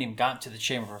we haven't even gotten to the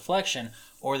chamber of reflection,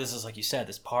 or this is, like you said,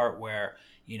 this part where,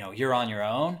 you're on your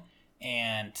own,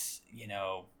 and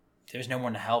there's no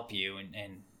one to help you,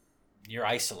 and you're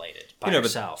isolated by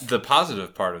yourself. But the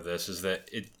positive part of this is that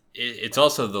it's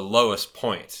also the lowest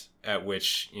point at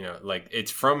which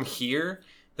it's from here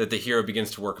that the hero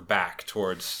begins to work back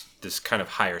towards this kind of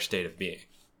higher state of being.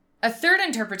 A third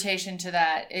interpretation to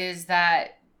that is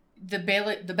that the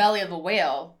belly of the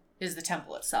whale is the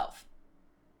temple itself.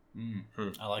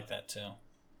 I like that too.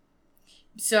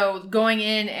 So going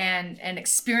in and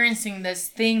experiencing this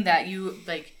thing that you,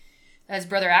 like, as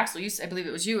Brother Axel, I believe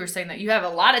it was you, were saying that you have a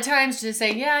lot of times to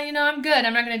say, yeah, I'm good.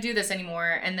 I'm not going to do this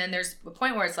anymore. And then there's a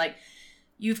point where it's like,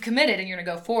 you've committed and you're going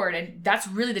to go forward. And that's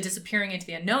really the disappearing into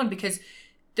the unknown, because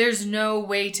there's no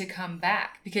way to come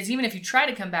back. Because even if you try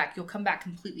to come back, you'll come back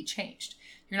completely changed.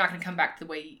 You're not going to come back the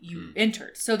way you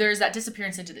entered. So there's that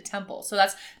disappearance into the temple. So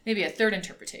that's maybe a third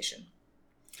interpretation.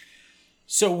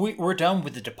 So we're done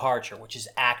with the departure, which is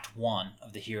Act 1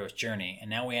 of the hero's journey. And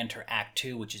now we enter Act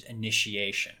 2, which is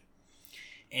initiation.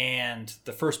 And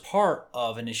the first part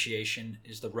of initiation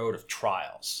is the road of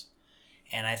trials.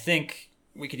 And I think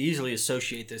we could easily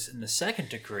associate this in the second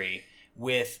degree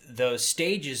with those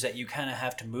stages that you kind of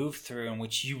have to move through in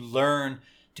which you learn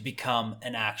to become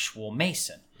an actual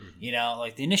Mason. Mm-hmm.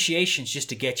 Like the initiation is just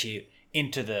to get you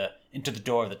into the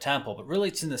door of the temple, but really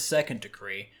it's in the second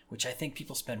degree, which I think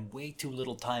people spend way too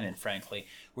little time in, frankly,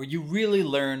 where you really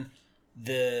learn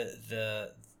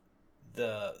the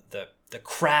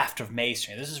craft of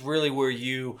masonry. This is really where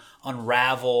you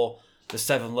unravel the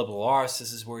 7 liberal arts.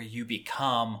 This is where you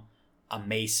become a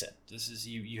Mason. This is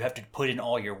you have to put in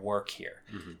all your work here.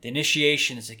 Mm-hmm. The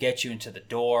initiation is to get you into the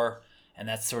door, and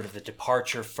that's sort of the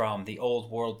departure from the old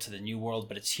world to the new world.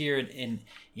 But it's here in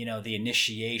the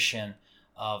initiation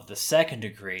of the second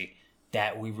degree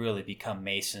that we really become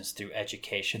Masons through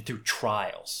education, through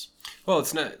trials. Well,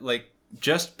 it's not like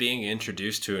just being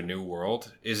introduced to a new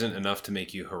world isn't enough to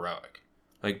make you heroic.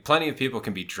 Like, plenty of people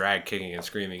can be dragged kicking and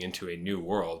screaming into a new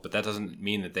world, but that doesn't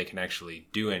mean that they can actually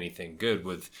do anything good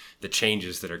with the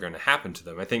changes that are going to happen to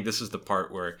them. I think this is the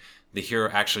part where the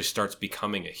hero actually starts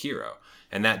becoming a hero.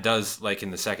 And that does, like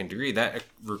in the Second Degree, that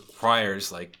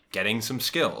requires like getting some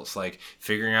skills, like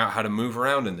figuring out how to move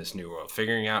around in this new world,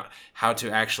 figuring out how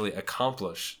to actually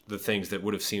accomplish the things that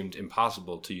would have seemed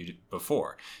impossible to you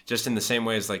before. Just in the same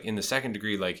way as like in the Second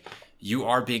Degree, like you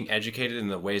are being educated in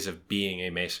the ways of being a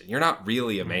Mason. You're not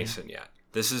really a Mason yet.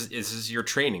 This is your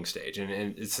training stage, and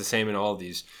it's the same in all of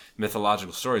these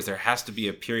mythological stories. There has to be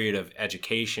a period of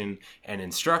education and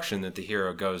instruction that the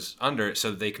hero goes under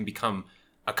so that they can become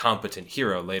a competent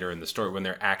hero later in the story when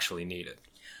they're actually needed.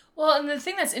 Well, and the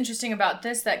thing that's interesting about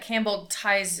this that Campbell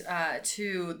ties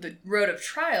to the Road of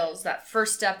Trials, that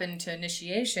first step into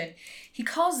initiation, he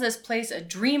calls this place a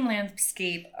dream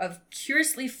landscape of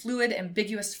curiously fluid,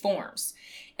 ambiguous forms.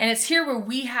 And it's here where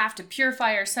we have to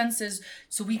purify our senses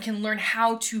so we can learn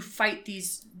how to fight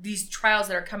these trials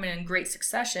that are coming in great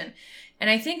succession. And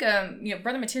I think,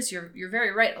 Brother Matthias, you're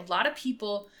very right. A lot of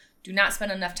people do not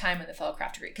spend enough time in the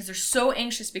Fellowcraft degree because they're so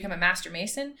anxious to become a Master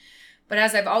Mason. But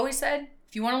as I've always said,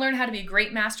 if you want to learn how to be a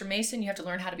great Master Mason, you have to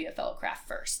learn how to be a Fellowcraft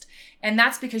first. And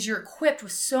that's because you're equipped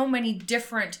with so many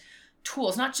different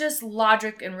tools, not just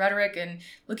logic and rhetoric and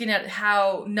looking at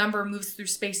how number moves through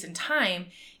space and time.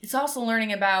 It's also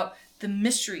learning about the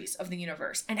mysteries of the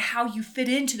universe and how you fit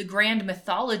into the grand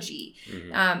mythology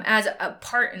as a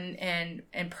part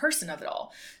and person of it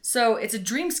all. So it's a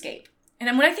dreamscape.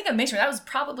 And when I think of Masonry, that was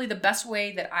probably the best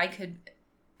way that I could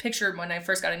picture when I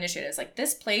first got initiated. It's like,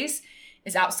 this place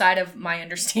is outside of my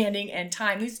understanding and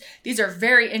time. These are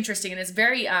very interesting, and it's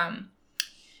very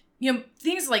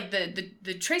things like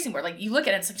the tracing board, like you look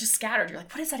at it, it's like just scattered. You're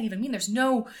like, what does that even mean? It's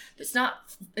not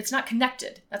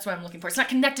connected. That's what I'm looking for. It's not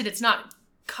connected. It's not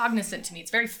cognizant to me.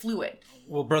 It's very fluid.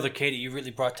 Well, Brother Katie, you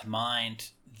really brought to mind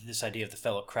this idea of the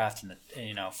Fellowcraft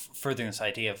and furthering this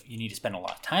idea of you need to spend a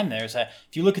lot of time there. Is that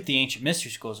if you look at the ancient mystery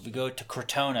schools, if we go to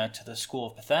Crotona, to the school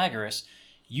of Pythagoras,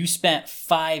 you spent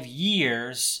 5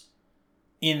 years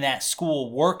in that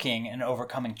school working and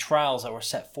overcoming trials that were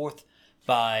set forth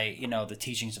by, the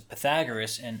teachings of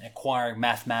Pythagoras and acquiring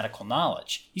mathematical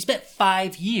knowledge. You spent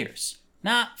 5 years,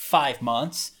 not 5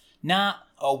 months, not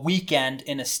a weekend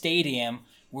in a stadium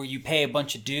where you pay a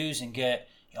bunch of dues and get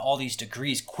all these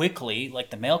degrees quickly like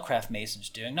the Mailcraft Masons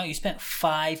doing. No, you spent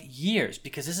 5 years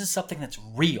because this is something that's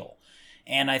real.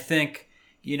 And I think,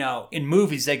 in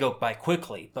movies they go by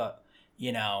quickly, but,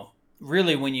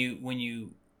 really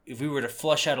if we were to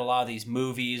flush out a lot of these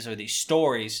movies or these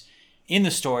stories, in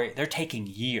the story, they're taking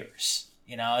years.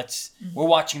 We're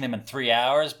watching them in 3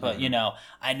 hours, but,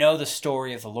 I know the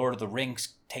story of the Lord of the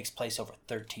Rings takes place over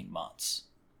 13 months.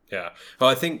 Yeah. Well,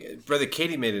 I think Brother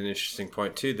Katie made an interesting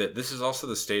point, too, that this is also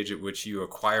the stage at which you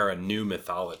acquire a new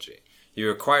mythology. You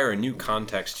acquire a new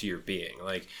context to your being.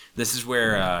 Like, this is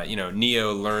where,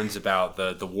 Neo learns about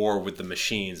the war with the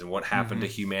machines and what happened to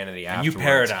humanity afterwards. A new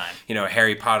paradigm.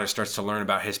 Harry Potter starts to learn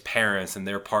about his parents and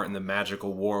their part in the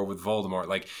magical war with Voldemort.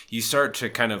 Like, you start to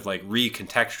kind of, like,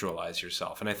 recontextualize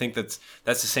yourself. And I think that's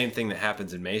the same thing that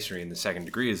happens in Masonry in the Second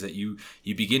Degree, is that you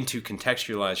begin to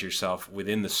contextualize yourself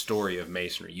within the story of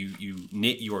Masonry. You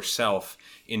knit yourself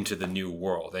into the new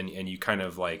world, and you kind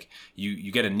of, like, you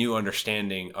get a new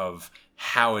understanding of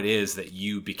how it is that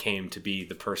you became to be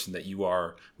the person that you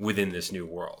are within this new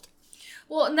world.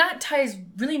 Well, and that ties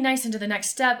really nice into the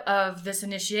next step of this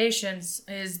initiations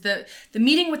is the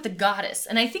meeting with the goddess.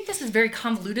 And I think this is very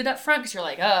convoluted up front because you're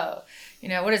like, oh,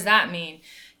 what does that mean?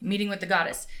 Meeting with the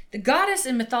goddess. The goddess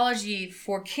in mythology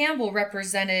for Campbell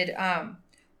represented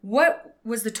what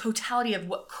was the totality of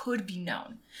what could be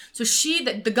known. So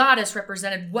the goddess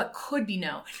represented what could be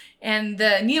known. And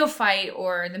the neophyte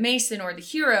or the Mason or the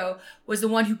hero was the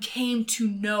one who came to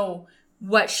know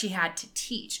what she had to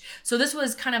teach. So this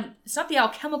was kind of, it's not the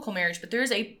alchemical marriage, but there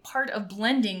is a part of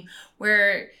blending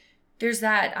where there's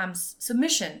that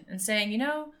submission and saying,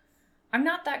 I'm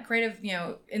not that great of,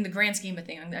 in the grand scheme of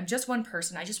things. I'm just one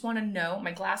person. I just want to know.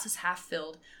 My glass is half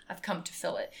filled. I've come to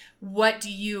fill it. What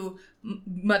do you,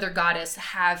 Mother Goddess,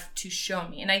 have to show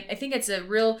me? And I think it's a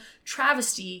real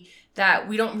travesty that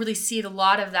we don't really see a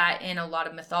lot of that in a lot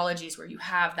of mythologies where you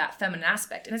have that feminine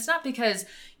aspect. And it's not because,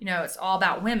 it's all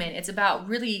about women. It's about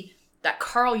really that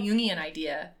Carl Jungian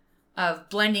idea of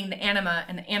blending the anima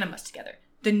and the animus together,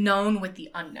 the known with the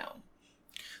unknown.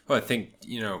 Well, I think,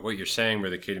 what you're saying,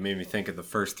 Brother Katie, made me think of the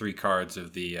first 3 cards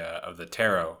of the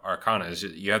tarot arcana. Is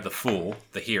you have the fool,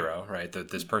 the hero, right?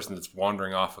 This person that's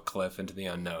wandering off a cliff into the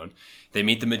unknown. They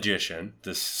meet the magician,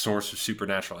 this source of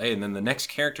supernatural aid. And then the next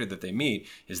character that they meet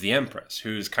is the empress,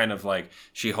 who's kind of like,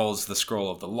 she holds the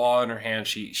scroll of the law in her hand.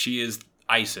 She is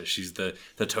Isis. She's the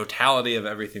totality of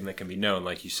everything that can be known,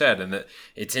 like you said. And that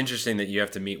it's interesting that you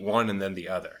have to meet one and then the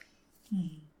other.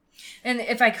 And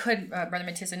if I could, Brother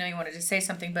Matthias, I know you wanted to say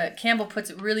something, but Campbell puts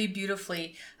it really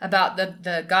beautifully about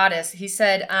the goddess. He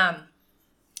said,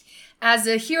 as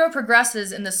the hero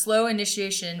progresses in the slow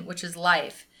initiation, which is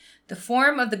life, the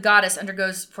form of the goddess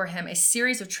undergoes for him a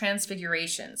series of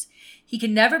transfigurations. He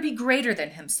can never be greater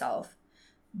than himself,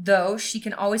 though she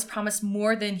can always promise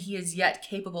more than he is yet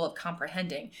capable of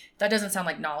comprehending. That doesn't sound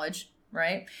like knowledge,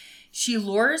 right? She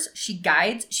lures, she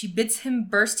guides, she bids him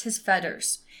burst his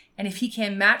fetters. And if he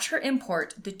can match her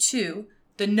import, the two,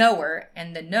 the knower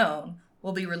and the known,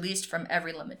 will be released from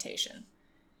every limitation.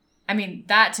 I mean,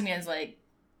 that to me is like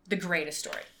the greatest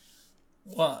story.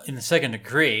 Well, in the Second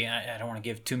Degree, I don't want to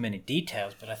give too many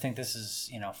details, but I think this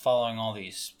is, following all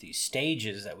these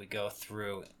stages that we go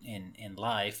through in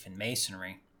life, in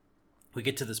Masonry, we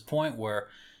get to this point where,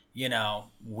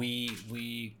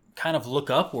 we kind of look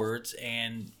upwards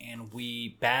and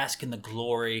we bask in the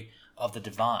glory of the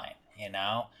divine,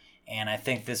 And I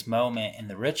think this moment in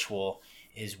the ritual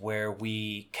is where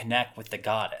we connect with the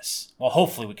goddess. Well,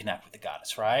 hopefully we connect with the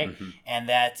goddess, right? Mm-hmm. And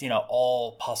that,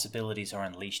 all possibilities are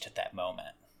unleashed at that moment.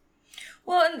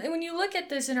 Well, and when you look at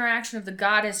this interaction of the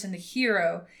goddess and the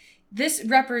hero, this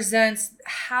represents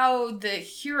how the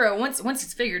hero, once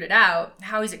he's figured it out,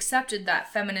 how he's accepted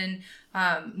that feminine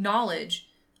knowledge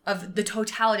of the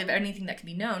totality of anything that can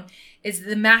be known, is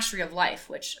the mastery of life,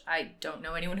 which I don't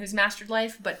know anyone who's mastered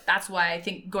life, but that's why I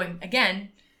think going, again,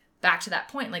 back to that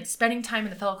point, like spending time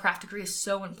in the Fellowcraft degree is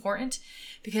so important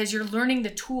because you're learning the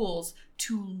tools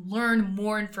to learn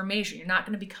more information. You're not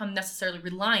going to become necessarily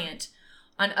reliant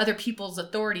on other people's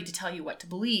authority to tell you what to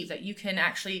believe, that you can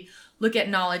actually look at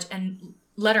knowledge and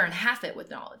letter and half it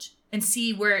with knowledge and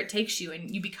see where it takes you,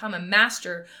 and you become a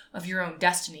master of your own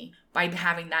destiny by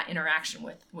having that interaction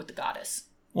with the goddess.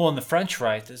 Well, in the French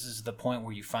Rite, this is the point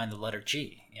where you find the letter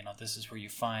G. This is where you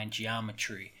find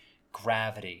geometry,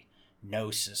 gravity,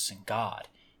 gnosis, and God.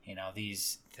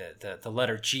 The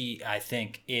letter G, I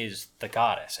think, is the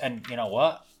goddess. And you know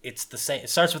what? It's the same. It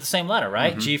starts with the same letter,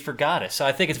 right? Mm-hmm. G for goddess. So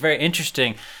I think it's very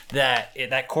interesting that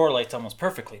that correlates almost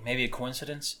perfectly. Maybe a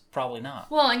coincidence? Probably not.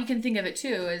 Well, and you can think of it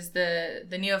too as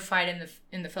the neophyte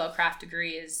in the Fellowcraft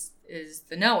degree is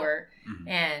the knower, mm-hmm.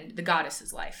 and the goddess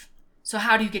is life. So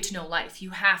how do you get to know life?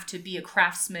 You have to be a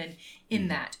craftsman in mm-hmm.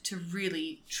 that to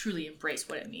really truly embrace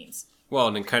what it means. Well,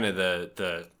 and in kind of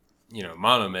the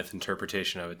monomyth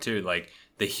interpretation of it too, like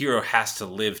the hero has to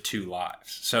live two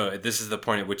lives. So this is the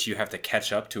point at which you have to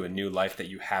catch up to a new life that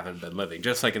you haven't been living.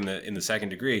 Just like in the Second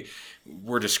Degree,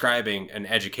 we're describing an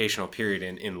educational period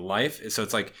in life. So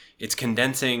it's like it's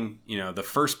condensing, the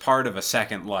first part of a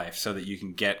second life so that you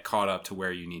can get caught up to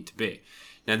where you need to be.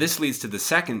 Now this leads to the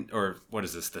second, or what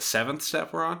is this, the seventh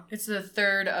step we're on? It's the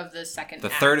third of the second act. The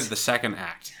third of the second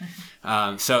act.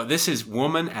 So this is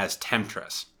woman as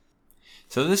temptress.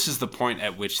 So this is the point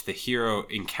at which the hero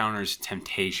encounters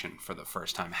temptation for the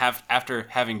first time, after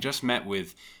having just met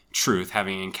with truth,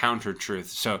 having encountered truth.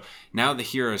 So now the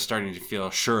hero is starting to feel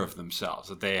sure of themselves,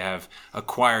 that they have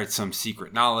acquired some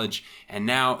secret knowledge, and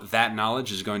now that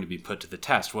knowledge is going to be put to the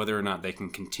test, whether or not they can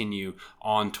continue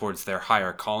on towards their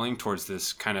higher calling, towards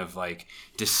this kind of like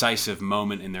decisive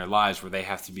moment in their lives where they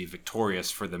have to be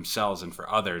victorious for themselves and for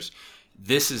others.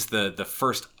 This is the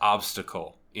first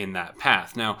obstacle in that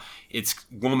path. Now, it's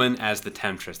woman as the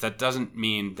temptress. That doesn't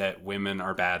mean that women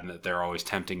are bad and that they're always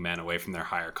tempting men away from their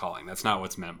higher calling. That's not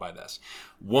what's meant by this.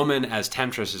 Woman as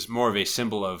temptress is more of a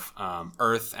symbol of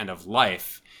earth and of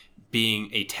life being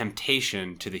a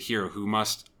temptation to the hero who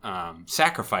must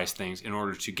sacrifice things in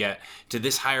order to get to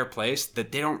this higher place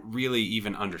that they don't really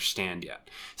even understand yet.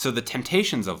 So the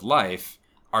temptations of life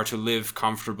are to live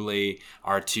comfortably,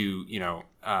 are to,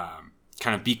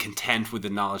 kind of be content with the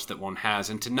knowledge that one has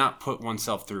and to not put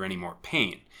oneself through any more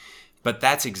pain. But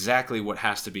that's exactly what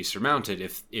has to be surmounted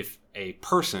if a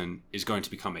person is going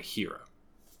to become a hero.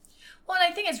 Well, and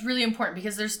I think it's really important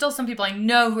because there's still some people I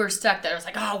know who are stuck there. It's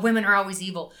like, oh, women are always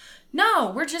evil.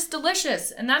 No, we're just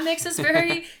delicious. And that makes us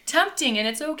very tempting, and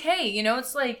it's okay.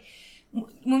 It's like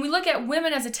when we look at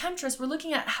women as a temptress, we're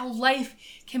looking at how life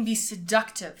can be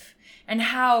seductive, and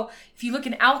how if you look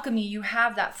in alchemy, you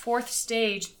have that fourth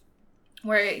stage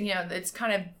where, it's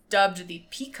kind of dubbed the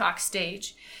peacock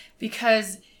stage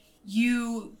because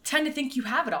you tend to think you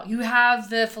have it all. You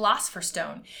have the Philosopher's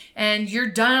Stone and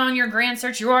you're done on your grand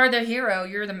search. You are the hero.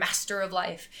 You're the master of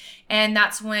life. And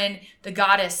that's when the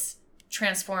goddess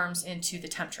transforms into the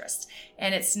temptress.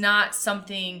 And it's not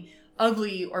something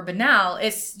ugly or banal.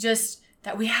 It's just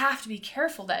that we have to be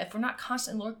careful that if we're not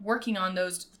constantly working on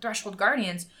those threshold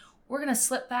guardians, we're going to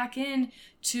slip back in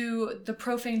to the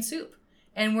profane soup.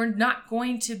 And we're not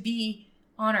going to be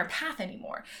on our path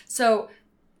anymore. So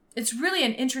it's really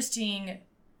an interesting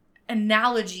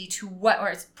analogy to what, or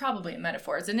it's probably a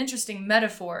metaphor. It's an interesting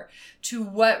metaphor to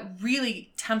what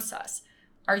really tempts us.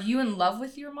 Are you in love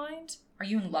with your mind? Are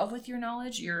you in love with your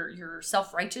knowledge, your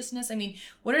self-righteousness? I mean,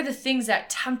 what are the things that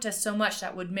tempt us so much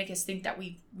that would make us think that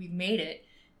we've made it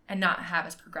and not have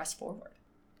us progress forward?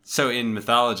 So in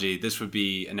mythology, this would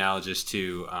be analogous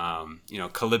to,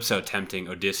 Calypso tempting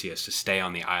Odysseus to stay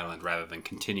on the island rather than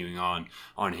continuing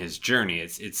on his journey.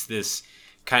 It's this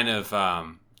kind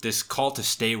of this call to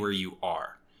stay where you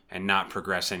are and not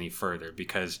progress any further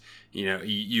because,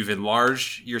 you've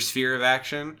enlarged your sphere of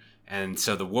action. And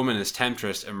so the woman as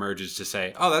temptress emerges to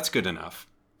say, oh, that's good enough.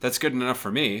 That's good enough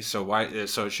for me. So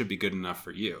it should be good enough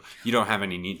for you. You don't have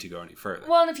any need to go any further.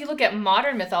 Well, and if you look at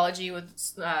modern mythology with,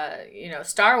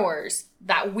 Star Wars,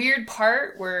 that weird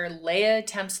part where Leia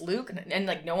tempts Luke and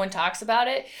like no one talks about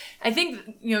it. I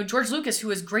think, George Lucas, who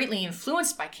was greatly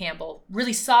influenced by Campbell,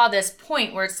 really saw this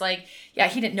point where it's like, yeah,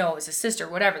 he didn't know it was his sister,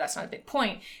 whatever. That's not a big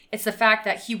point. It's the fact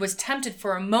that he was tempted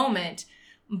for a moment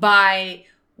by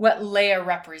what Leia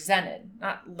represented,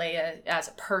 not Leia as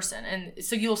a person. And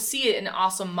so you'll see it in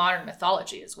also modern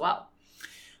mythology as well.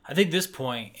 I think this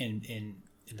point in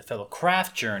the fellow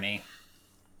craft journey,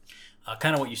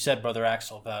 kind of what you said, Brother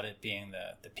Axel, about it being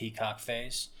the peacock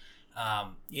phase.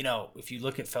 If you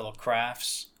look at fellow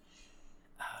crafts,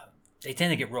 they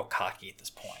tend to get real cocky at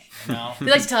this point.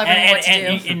 They like to tell everyone what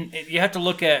to do. And you have to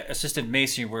look at assisted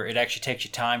masonry where it actually takes you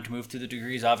time to move through the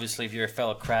degrees. Obviously, if you're a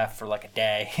fellow craft for like a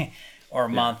day or a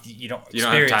month, you don't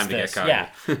experience have time this. To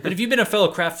get cocky. But if you've been a fellow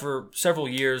craft for several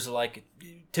years, like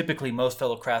typically most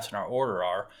fellow crafts in our order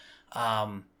are,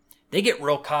 they get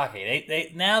real cocky.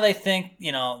 They think,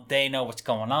 they know what's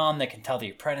going on. They can tell the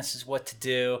apprentices what to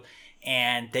do.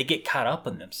 And they get caught up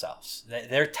in themselves.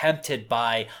 They're tempted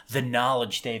by the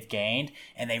knowledge they've gained,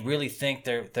 and they really think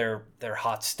they're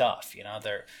hot stuff.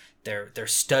 They're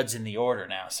studs in the order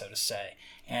now, so to say.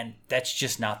 And that's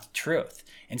just not the truth.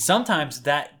 And sometimes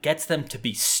that gets them to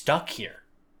be stuck here,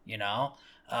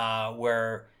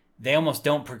 where they almost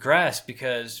don't progress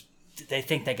because they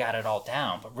think they got it all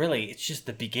down. But really, it's just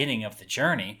the beginning of the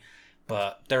journey.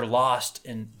 But they're lost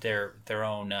in their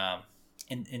own.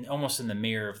 In almost in the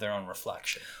mirror of their own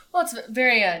reflection. Well, it's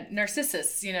very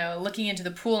Narcissus, looking into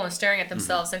the pool and staring at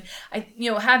themselves. Mm-hmm.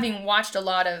 And having watched a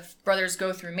lot of brothers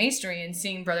go through masonry and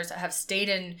seeing brothers that have stayed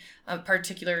in a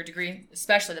particular degree,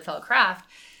 especially the fellow craft,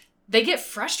 they get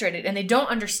frustrated and they don't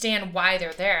understand why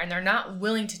they're there, and they're not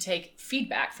willing to take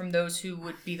feedback from those who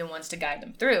would be the ones to guide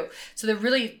them through. So they're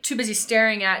really too busy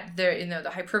staring at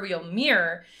the hyperboreal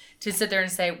mirror to sit there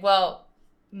and say, well,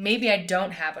 maybe I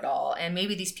don't have it all. And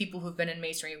maybe these people who've been in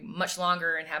masonry much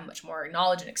longer and have much more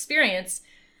knowledge and experience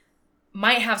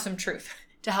might have some truth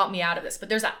to help me out of this. But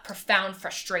there's that profound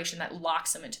frustration that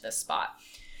locks them into this spot,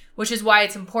 which is why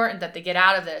it's important that they get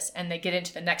out of this and they get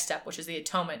into the next step, which is the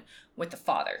atonement with the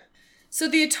Father. So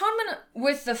the atonement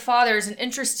with the Father is an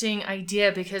interesting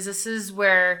idea because this is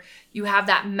where you have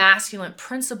that masculine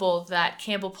principle that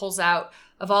Campbell pulls out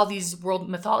of all these world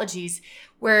mythologies,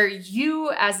 where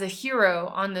you as the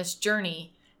hero on this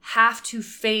journey have to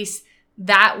face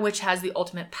that which has the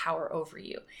ultimate power over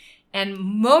you. And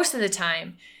most of the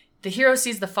time, the hero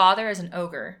sees the Father as an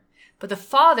ogre, but the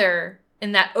Father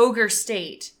in that ogre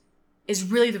state is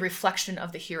really the reflection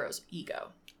of the hero's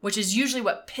ego, which is usually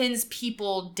what pins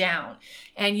people down.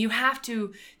 And you have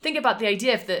to think about the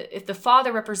idea, if the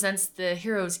Father represents the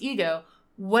hero's ego,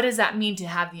 what does that mean to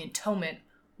have the atonement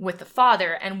with the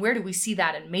Father? And where do we see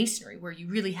that in masonry, where you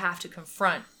really have to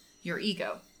confront your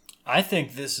ego? I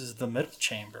think this is the middle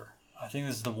chamber. I think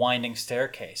this is the winding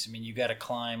staircase. I mean, you got to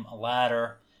climb a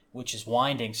ladder, which is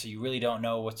winding, so you really don't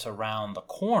know what's around the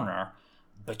corner,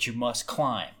 but you must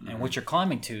climb. Mm-hmm. And what you're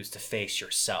climbing to is to face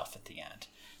yourself at the end.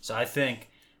 So I think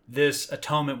this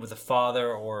atonement with the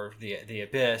Father or the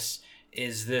abyss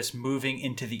is this moving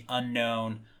into the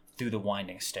unknown through the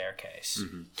winding staircase.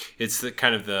 Mm-hmm. It's the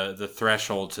kind of the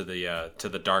threshold to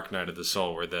the dark night of the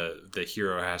soul, where the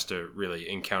hero has to really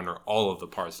encounter all of the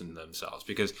parts in themselves,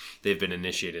 because they've been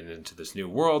initiated into this new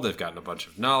world. They've gotten a bunch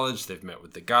of knowledge. They've met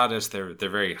with the goddess. They're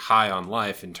very high on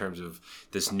life in terms of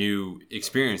this new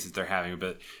experience that they're having.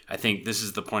 But I think this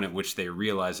is the point at which they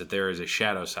realize that there is a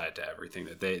shadow side to everything,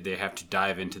 that they have to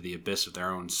dive into the abyss of their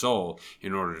own soul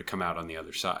in order to come out on the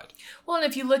other side. Well, and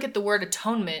if you look at the word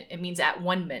atonement, it means at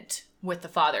one-ment with the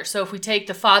Father. So if we take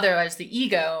the Father as the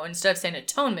ego instead of saying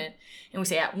atonement, and we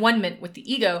say at one-ment with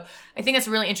the ego, I think that's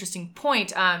a really interesting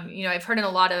point. I've heard in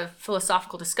a lot of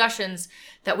philosophical discussions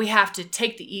that we have to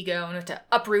take the ego and we have to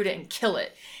uproot it and kill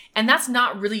it. And that's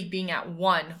not really being at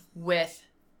one with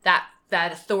that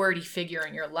authority figure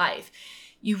in your life.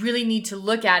 You really need to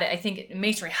look at it. I think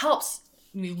masonry helps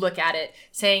you look at it,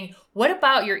 saying, what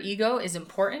about your ego is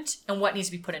important and what needs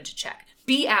to be put into check?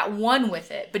 Be at one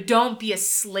with it, but don't be a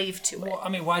slave to it. Well, I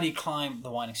mean, why do you climb the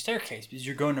winding staircase? Because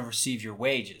you're going to receive your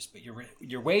wages, but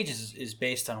your wages is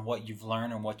based on what you've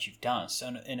learned and what you've done. So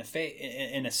in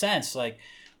a sense, like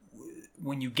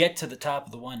when you get to the top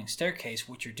of the winding staircase,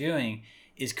 what you're doing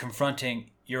is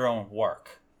confronting your own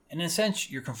work. And in a sense,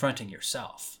 you're confronting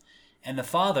yourself. And the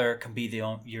Father can be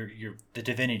the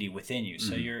divinity within you.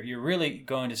 So you're really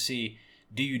going to see,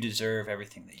 do you deserve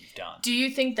everything that you've done? Do you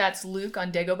think that's Luke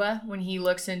on Dagobah when he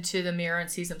looks into the mirror and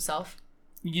sees himself?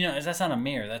 You know, that's not a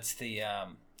mirror. That's the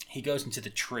he goes into the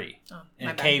tree, in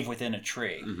a cave within a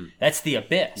tree. Mm-hmm. That's the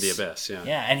abyss. The abyss, yeah.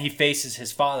 Yeah, and he faces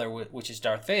his father, which is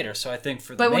Darth Vader. So I think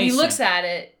for the But when Mason, he looks at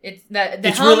it, it's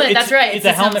the helmet. Really, that's right.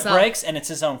 The helmet breaks, and it's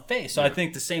his own face. So I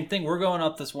think the same thing. We're going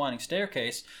up this winding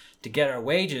staircase to get our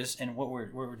wages, and what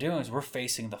we're doing is we're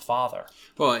facing the Father.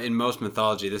 Well, in most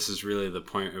mythology, this is really the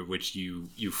point at which you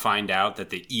find out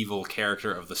that the evil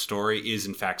character of the story is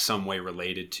in fact some way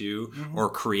related to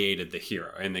or created the hero.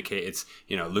 In the case, it's,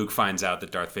 you know, Luke finds out that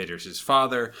Darth Vader is his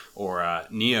father, or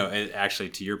Neo. Actually,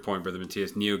 to your point, Brother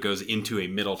Matthias, Neo goes into a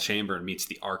middle chamber and meets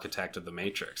the architect of the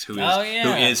Matrix, who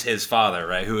is his father,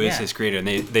 right? Who is his creator, and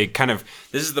they kind of,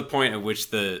 this is the point at which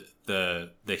the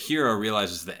hero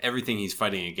realizes that everything he's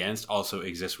fighting against also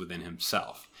exists within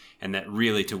himself, and that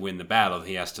really to win the battle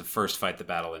he has to first fight the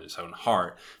battle in his own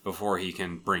heart before he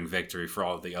can bring victory for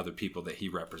all of the other people that he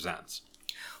represents.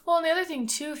 Well, and the other thing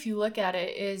too, if you look at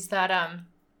it, is that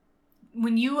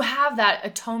when you have that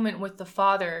atonement with the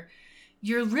Father,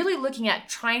 you're really looking at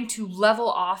trying to level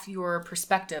off your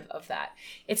perspective of that.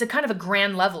 It's a kind of a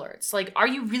grand leveler. It's like, are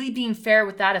you really being fair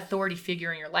with that authority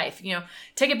figure in your life? You know,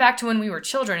 take it back to when we were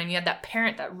children and you had that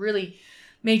parent that really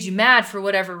made you mad for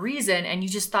whatever reason and you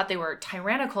just thought they were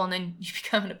tyrannical, and then you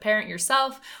become a parent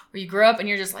yourself, or you grow up and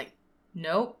you're just like,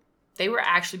 nope, they were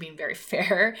actually being very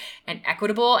fair and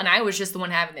equitable, and I was just the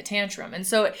one having the tantrum. And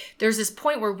so there's this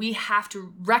point where we have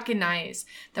to recognize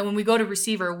that when we go to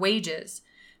receive our wages,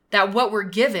 that what we're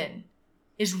given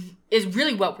is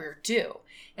really what we're due.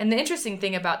 And the interesting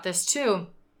thing about this too,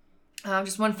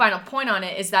 just one final point on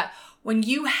it, is that when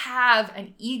you have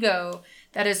an ego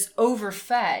that is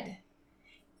overfed,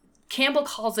 Campbell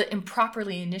calls it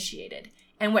improperly initiated.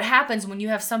 And what happens when you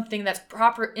have something that's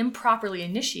improperly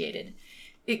initiated,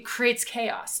 it creates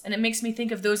chaos. And it makes me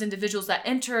think of those individuals that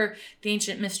enter the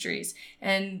ancient mysteries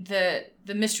and the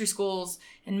mystery schools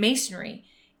and Masonry,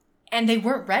 and they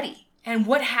weren't ready. And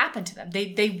what happened to them?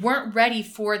 They weren't ready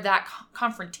for that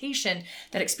confrontation,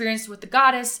 that experience with the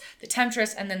goddess, the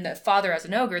temptress, and then the father as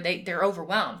an ogre. They're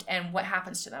overwhelmed. And what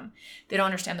happens to them? They don't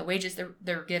understand the wages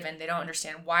they're given. They don't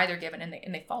understand why they're given, and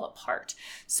they fall apart.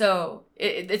 So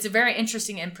it's a very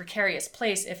interesting and precarious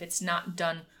place if it's not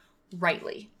done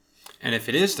rightly. And if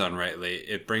it is done rightly,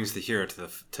 it brings the hero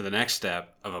to the next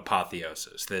step of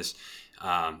apotheosis. This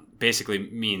basically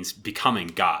means becoming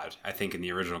God. I think in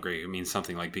the original Greek it means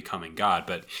something like becoming God,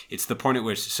 but it's the point at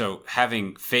which, so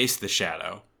having faced the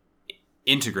shadow,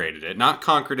 integrated it, not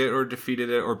conquered it or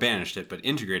defeated it or banished it, but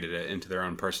integrated it into their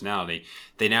own personality,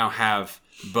 they now have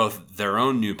both their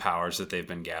own new powers that they've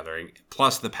been gathering,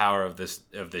 plus the power of this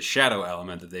shadow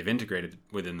element that they've integrated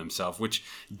within themselves, which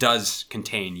does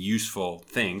contain useful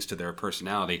things to their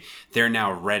personality. They're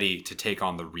now ready to take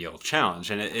on the real challenge.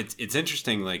 And it's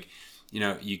interesting, like, you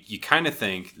know, you kind of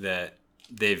think that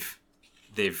they've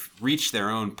reached their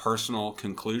own personal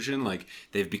conclusion, like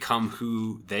they've become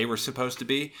who they were supposed to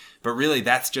be, but really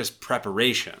that's just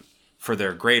preparation for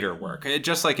their greater work.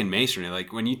 Just like in Masonry,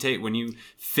 like when you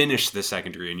finish the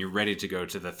second degree and you're ready to go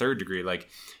to the third degree, like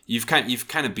you've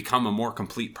kind of become a more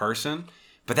complete person.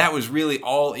 But that was really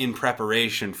all in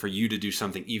preparation for you to do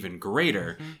something even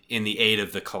greater in the aid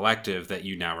of the collective that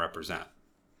you now represent.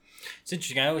 It's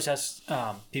interesting. I always ask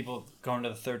people going to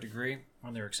the third degree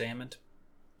when they're examined,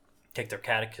 take their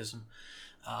catechism.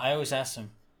 I always ask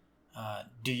them,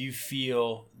 do you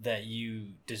feel that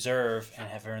you deserve and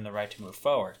have earned the right to move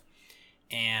forward?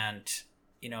 And,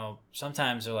 you know,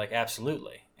 sometimes they're like,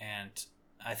 absolutely. And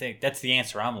I think that's the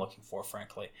answer I'm looking for,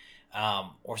 frankly.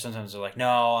 Or sometimes they're like, no,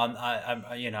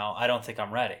 I don't think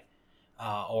I'm ready.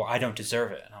 Or I don't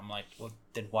deserve it. And I'm like, well,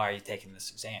 then why are you taking this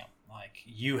exam? Like,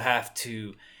 you have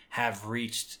to have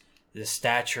reached the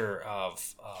stature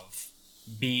of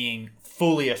being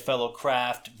fully a fellow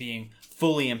craft, being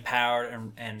fully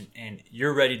empowered, and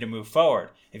you're ready to move forward.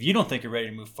 If you don't think you're ready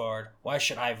to move forward, why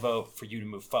should I vote for you to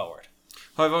move forward?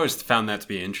 Well, I've always found that to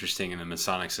be interesting in the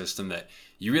Masonic system, that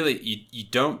you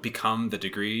don't become the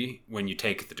degree when you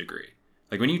take the degree.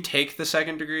 Like when you take the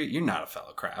second degree, you're not a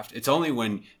fellow craft. It's only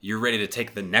when you're ready to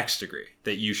take the next degree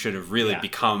that you should have really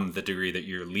become the degree that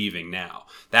you're leaving now.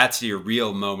 That's your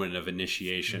real moment of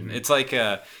initiation. Mm-hmm. It's like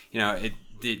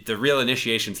the real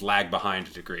initiations lag behind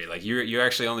a degree. Like you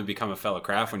actually only become a fellow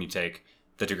craft when you take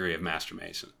the degree of Master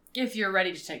Mason. If you're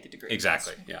ready to take the degree.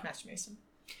 Exactly. Master Mason.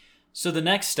 So the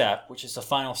next step, which is the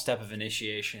final step of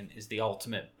initiation, is the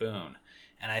ultimate boon.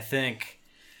 And I think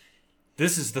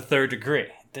this is the third degree.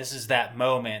 This is that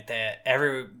moment that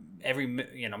every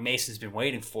Mason's been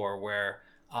waiting for, where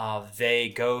they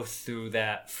go through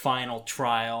that final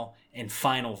trial and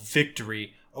final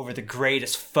victory over the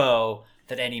greatest foe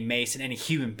that any Mason, any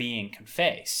human being can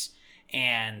face.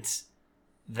 And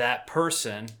that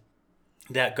person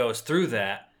that goes through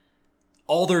that,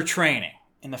 all their training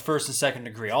in the first and second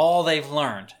degree, all they've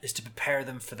learned is to prepare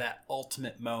them for that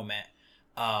ultimate moment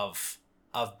of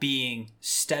being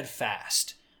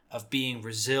steadfast, of being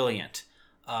resilient,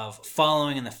 of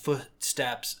following in the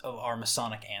footsteps of our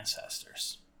Masonic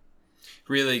ancestors.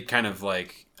 Really kind of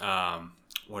like,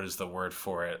 what is the word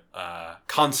for it?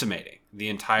 Consummating the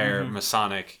entire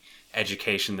Masonic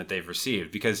education that they've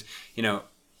received. Because,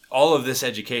 all of this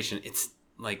education, it's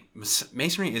like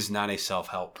Masonry is not a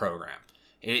self-help program.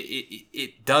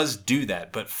 It does do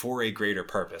that, but for a greater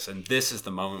purpose. And this is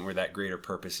the moment where that greater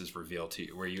purpose is revealed to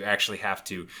you, where you actually have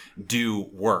to do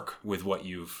work with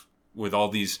with all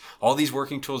these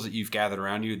working tools that you've gathered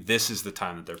around you. This is the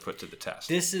time that they're put to the test.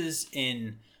 This is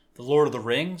in The Lord of the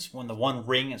Rings, when the one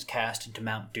ring is cast into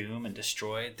Mount Doom and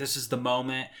destroyed. This is the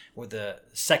moment where the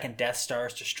second Death Star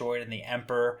is destroyed and the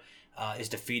Emperor is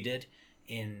defeated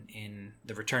in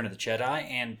The Return of the Jedi.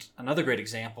 And another great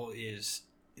example is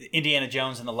Indiana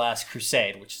Jones and the Last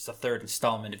Crusade, which is the third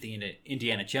installment of the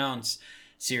Indiana Jones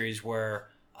series, where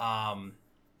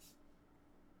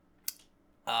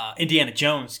Indiana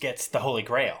Jones gets the Holy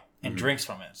Grail and drinks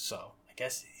from it. So I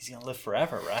guess he's going to live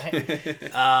forever, right?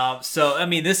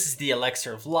 This is the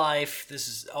elixir of life. This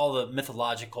is all the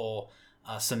mythological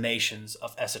summations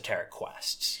of esoteric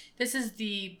quests. This is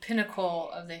the pinnacle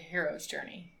of the hero's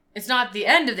journey. It's not the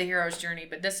end of the hero's journey,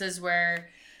 but this is where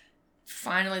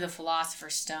finally the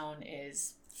Philosopher's Stone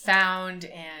is found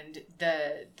and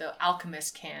the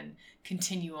alchemist can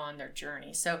continue on their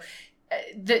journey. So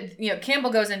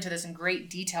Campbell goes into this in great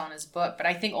detail in his book, but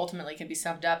I think ultimately can be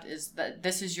summed up is that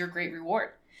this is your great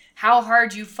reward. How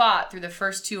hard you fought through the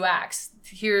first 2 acts.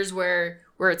 Here's where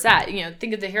it's at.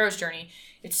 Think of the hero's journey.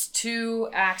 It's 2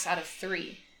 acts out of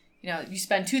 3. You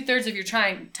spend 2/3 of your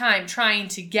time trying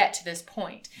to get to this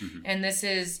point. Mm-hmm. And this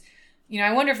is,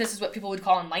 I wonder if this is what people would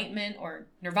call enlightenment or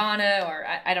nirvana, or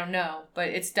I don't know, but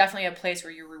it's definitely a place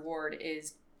where your reward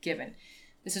is given.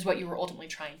 This is what you were ultimately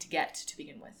trying to get to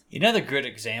begin with. Another good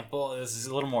example, this is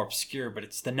a little more obscure, but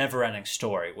it's The Never-Ending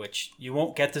Story, which you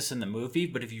won't get this in the movie,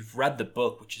 but if you've read the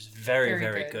book, which is very,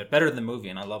 very good, better than the movie,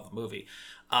 and I love the movie,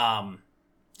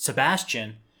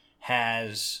 Sebastian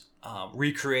has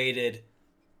recreated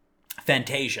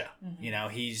Fantasia. Mm-hmm.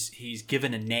 He's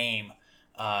given a name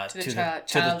to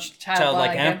the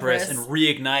childlike Empress and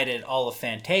reignited all of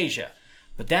Fantasia.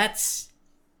 But that's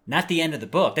not the end of the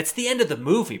book. That's the end of the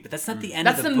movie, but that's not the end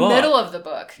of the book. That's the middle of the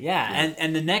book. Yeah,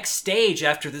 and the next stage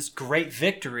after this great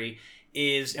victory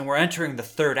is, and we're entering the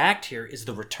third act here, is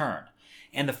the return.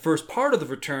 And the first part of the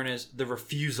return is the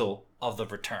refusal of the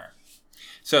return.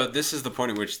 So this is the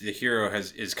point at which the hero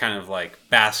is kind of like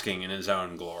basking in his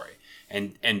own glory.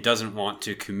 And doesn't want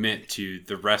to commit to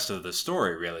the rest of the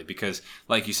story, really, because,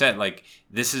 like you said, like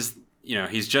this is,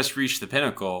 he's just reached the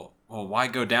pinnacle. Well, why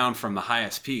go down from the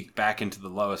highest peak back into the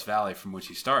lowest valley from which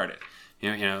he started?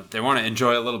 They want to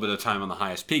enjoy a little bit of time on the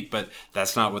highest peak, but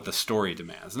that's not what the story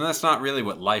demands. And that's not really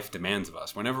what life demands of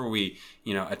us. Whenever we,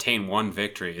 attain one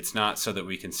victory, it's not so that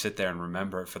we can sit there and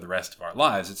remember it for the rest of our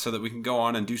lives. It's so that we can go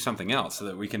on and do something else, so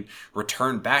that we can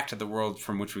return back to the world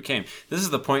from which we came. This is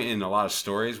the point in a lot of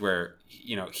stories where,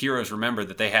 heroes remembered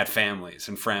that they had families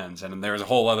and friends, and there was a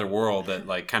whole other world that,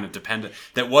 like, kind of depended,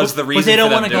 that was the reason but they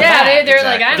don't want to go back. Yeah, they're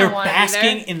exactly. Like, I don't want to be there. They're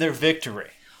basking in their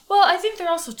victory. Well, I think they're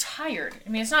also tired. I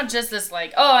mean, it's not just this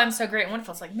like, oh, I'm so great and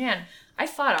wonderful. It's like, man, I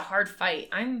fought a hard fight.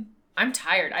 I'm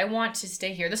tired. I want to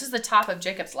stay here. This is the top of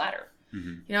Jacob's ladder.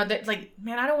 Mm-hmm. Like,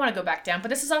 man, I don't want to go back down. But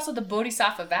this is also the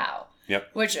Bodhisattva vow. Yep.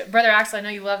 Which, Brother Axel, I know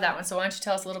you love that one. So why don't you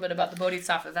tell us a little bit about the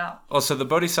Bodhisattva vow? Well, so the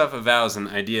Bodhisattva vow is an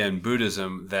idea in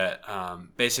Buddhism that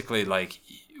basically, like,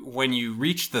 when you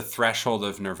reach the threshold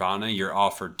of nirvana, you're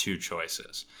offered 2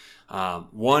 choices.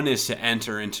 One is to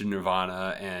enter into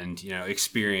nirvana and,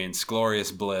 experience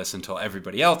glorious bliss until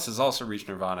everybody else has also reached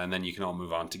nirvana, and then you can all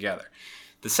move on together.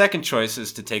 The second choice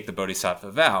is to take the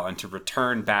Bodhisattva vow and to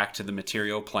return back to the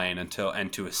material plane and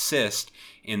to assist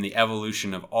in the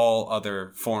evolution of all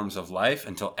other forms of life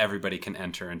until everybody can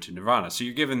enter into nirvana. So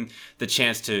you're given the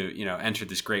chance to, enter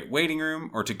this great waiting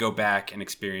room, or to go back and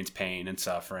experience pain and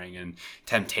suffering and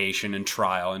temptation and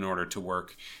trial in order to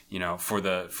work, for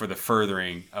the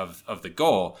furthering of the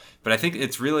goal. But I think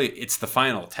it's the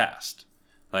final test.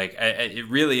 Like, it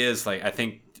really is, like, I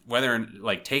think whether,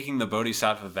 like, taking the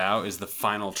Bodhisattva vow is the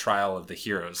final trial of the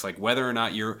heroes. Like, whether or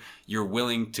not you're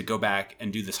willing to go back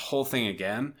and do this whole thing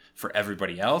again for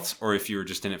everybody else, or if you were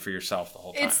just in it for yourself the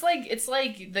whole time. It's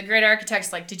like the great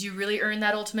architect's like, did you really earn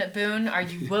that ultimate boon? Are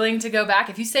you willing to go back?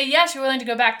 If you say yes, you're willing to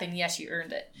go back, then yes, you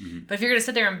earned it. Mm-hmm. But if you're going to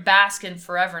sit there and bask in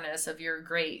foreverness of your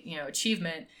great,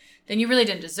 achievement, then you really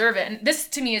didn't deserve it. And this,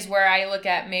 to me, is where I look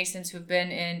at Masons who've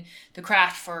been in the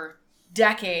craft for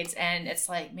decades, and it's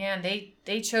like, man,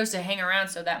 they chose to hang around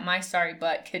so that my sorry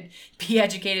butt could be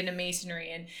educated in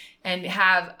Masonry and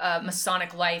have a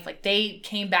Masonic life. Like, they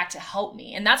came back to help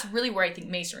me, and that's really where I think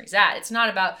Masonry's at. It's not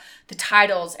about the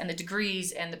titles and the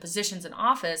degrees and the positions in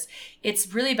office.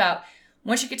 It's really about,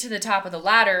 once you get to the top of the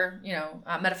ladder,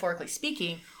 metaphorically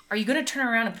speaking, are you going to turn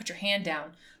around and put your hand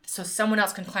down so someone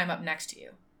else can climb up next to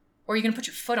you? Or are you going to put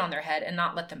your foot on their head and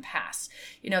not let them pass?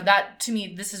 That, to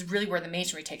me, this is really where the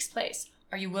Masonry takes place.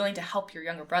 Are you willing to help your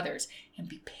younger brothers and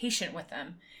be patient with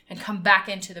them and come back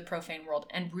into the profane world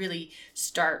and really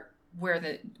start where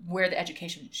the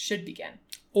education should begin?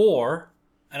 Or,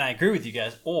 and I agree with you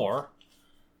guys, or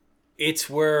it's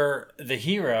where the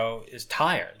hero is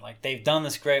tired. Like, they've done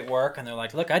this great work and they're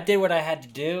like, look, I did what I had to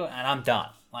do and I'm done.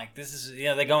 Like, this is,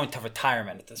 they go into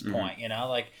retirement at this point,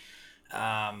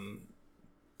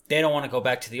 they don't want to go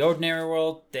back to the ordinary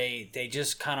world. They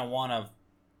just kind of want to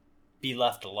be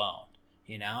left alone,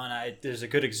 And there's a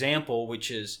good example,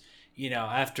 which is,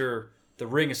 after the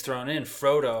ring is thrown in,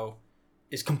 Frodo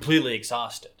is completely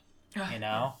exhausted,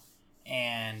 but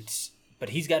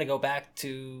he's got to go back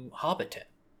to Hobbiton,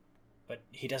 but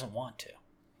he doesn't want to,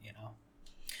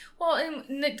 Well,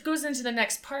 and it goes into the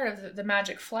next part of the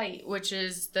magic flight, which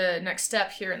is the next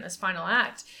step here in this final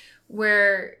act,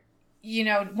 where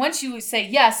once you say,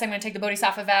 yes, I'm going to take the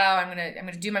Bodhisattva vow, I'm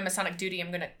going to do my Masonic duty, I'm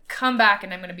going to come back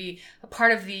and I'm going to be a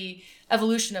part of the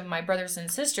evolution of my brothers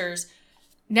and sisters,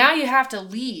 now you have to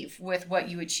leave with what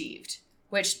you achieved,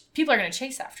 which people are going to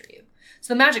chase after you.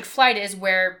 So the magic flight is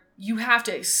where you have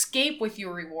to escape with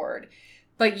your reward,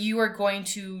 but you are going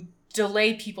to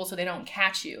delay people so they don't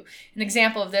catch you. An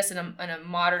example of this in a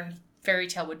modern fairy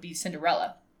tale would be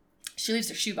Cinderella. She leaves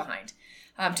her shoe behind.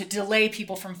 To delay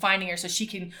people from finding her so she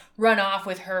can run off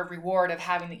with her reward of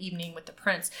having the evening with the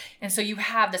prince. And so you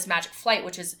have this magic flight,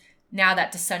 which is now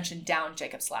that descension down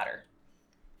Jacob's ladder.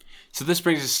 So this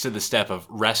brings us to the step of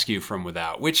rescue from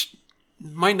without, which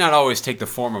might not always take the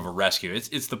form of a rescue.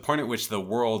 It's the point at which the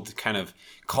world kind of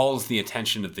calls the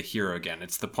attention of the hero again.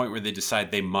 It's the point where they decide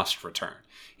they must return.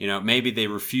 Maybe they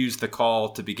refuse the call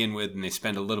to begin with and they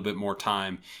spend a little bit more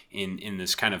time in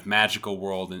this kind of magical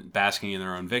world and basking in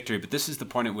their own victory. But this is the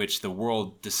point at which the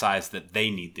world decides that they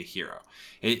need the hero.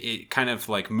 It kind of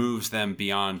like moves them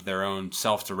beyond their own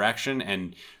self-direction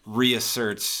and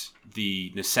reasserts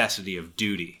the necessity of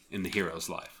duty in the hero's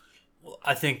life. Well,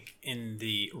 I think in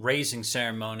the raising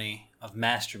ceremony of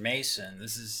Master Mason,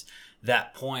 this is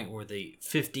that point where the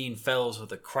 15 fellows of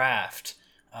the craft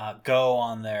go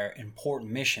on their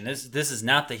important mission. This is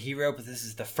not the hero, but this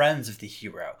is the friends of the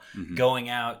hero going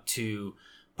out to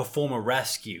perform a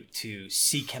rescue, to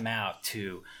seek him out,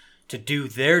 to do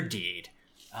their deed,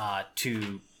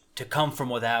 to come from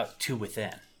without to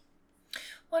within.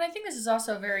 Well, and I think this is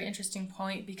also a very interesting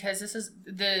point because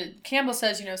Campbell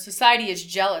says, society is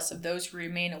jealous of those who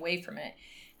remain away from it.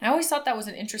 And I always thought that was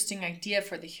an interesting idea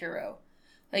for the hero.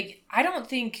 Like, I don't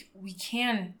think we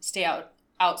can stay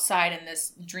outside in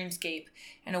this dreamscape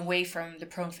and away from the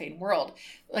profane world.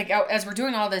 Like, as we're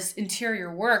doing all this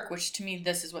interior work, which to me,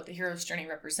 this is what the hero's journey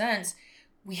represents,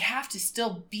 we have to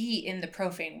still be in the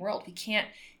profane world. We can't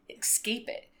escape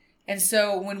it. And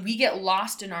so when we get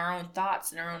lost in our own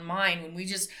thoughts, in our own mind, when we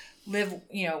just live,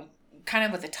 kind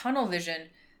of with a tunnel vision,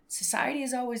 society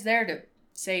is always there to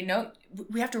say, no,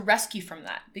 we have to rescue from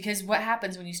that. Because what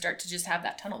happens when you start to just have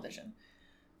that tunnel vision?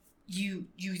 You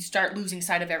start losing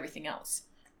sight of everything else.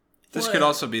 This could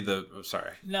also be the... Oh,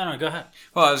 sorry. No, go ahead.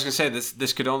 Well, I was going to say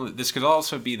this could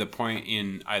also be the point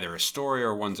in either a story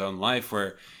or one's own life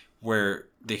where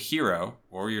the hero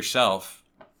or yourself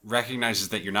recognizes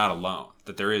that you're not alone,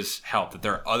 that there is help, that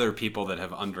there are other people that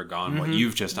have undergone what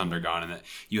you've just undergone, and that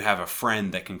you have a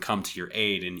friend that can come to your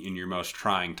aid in your most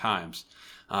trying times.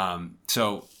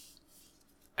 So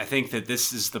I think that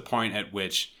this is the point at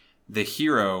which the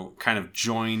hero kind of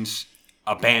joins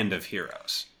a band of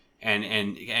heroes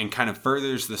and kind of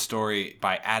furthers the story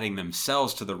by adding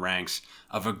themselves to the ranks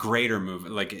of a greater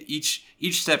movement. Like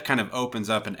each step kind of opens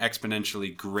up an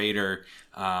exponentially greater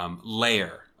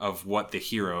layer of what the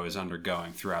hero is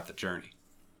undergoing throughout the journey.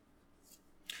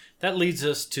 That leads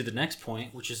us to the next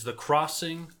point, which is the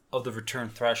crossing of the return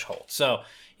threshold. So,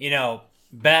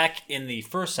 back in the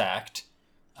first act,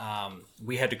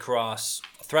 we had to cross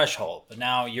a threshold, but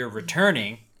now you're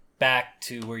returning back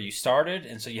to where you started,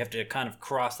 and so you have to kind of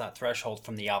cross that threshold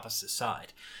from the opposite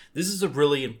side. This is a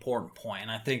really important point, and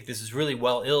I think this is really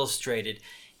well illustrated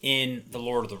in The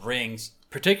Lord of the Rings,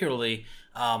 particularly,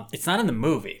 it's not in the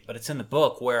movie, but it's in the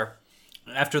book, where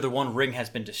after the one ring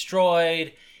has been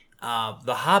destroyed,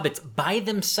 the hobbits by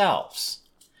themselves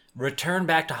return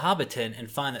back to Hobbiton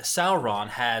and find that Sauron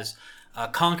has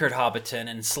conquered Hobbiton and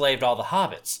enslaved all the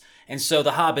hobbits. And so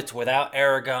the hobbits, without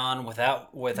Aragorn,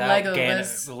 without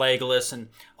Legolas, and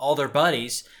all their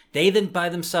buddies, they then by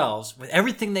themselves, with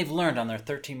everything they've learned on their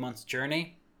 13-month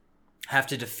journey, have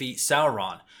to defeat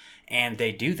Sauron. And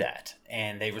they do that,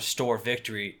 and they restore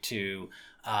victory to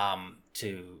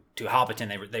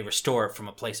Hobbiton. They restore it from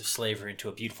a place of slavery into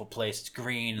a beautiful place. It's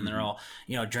green, and they're all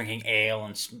drinking ale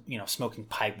and smoking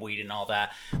pipe weed and all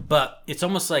that. But it's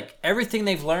almost like everything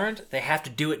they've learned, they have to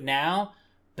do it now.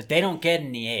 But they don't get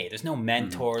any aid. There's no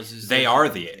mentors. They are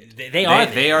the aid. They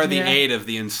are the aid of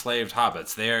the enslaved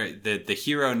hobbits. The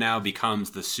hero now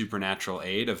becomes the supernatural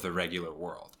aid of the regular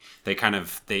world. They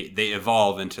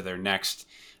evolve into their next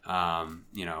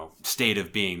state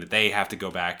of being, that they have to go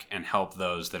back and help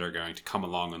those that are going to come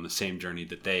along on the same journey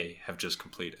that they have just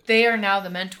completed. They are now the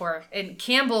mentor. And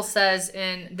Campbell says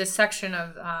in this section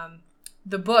of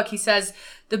the book, he says,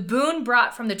 the boon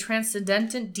brought from the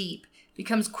transcendent deep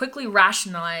becomes quickly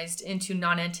rationalized into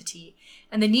nonentity,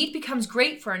 and the need becomes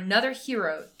great for another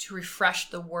hero to refresh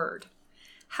the word.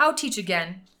 How teach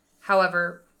again,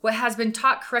 however, what has been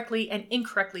taught correctly and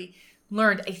incorrectly,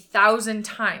 learned 1,000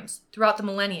 times throughout the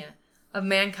millennia of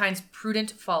mankind's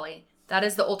prudent folly? That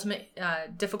is the ultimate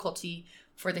difficulty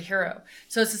for the hero.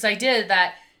 So it's this idea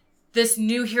that this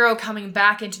new hero coming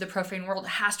back into the profane world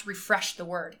has to refresh the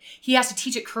word. He has to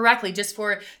teach it correctly just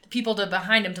for the people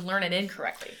behind him to learn it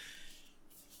incorrectly.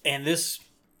 And this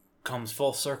comes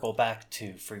full circle back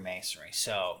to Freemasonry.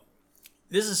 So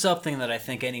this is something that I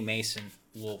think any Mason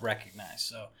will recognize.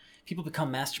 So people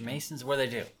become Master Masons. What do they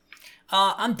do?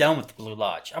 I'm done with the Blue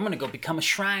Lodge. I'm going to go become a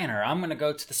Shriner. I'm going to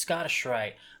go to the Scottish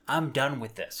Rite. I'm done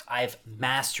with this. I've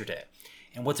mastered it.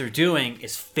 And what they're doing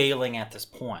is failing at this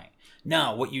point.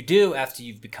 Now, what you do after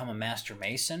you've become a Master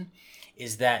Mason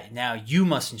is that now you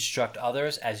must instruct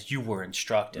others as you were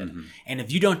instructed. Mm-hmm. And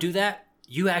if you don't do that,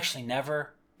 you actually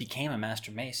never became a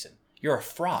Master Mason. You're a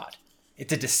fraud.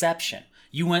 It's a deception.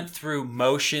 You went through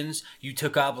motions. You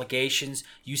took obligations.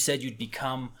 You said you'd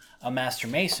become a Master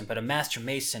Mason, but a Master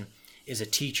Mason is a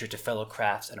teacher to fellow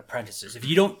crafts and apprentices. If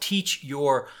you don't teach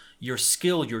your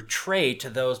skill, your trade to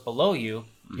those below you,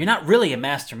 you're not really a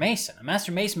Master Mason. A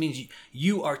Master Mason means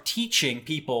you are teaching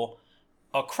people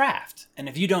a craft. And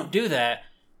if you don't do that,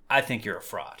 I think you're a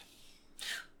fraud.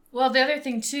 Well, the other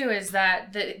thing, too, is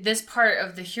that this part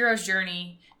of the hero's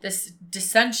journey, this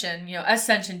ascension,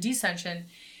 descension,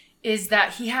 is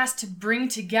that he has to bring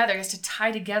together, has to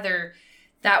tie together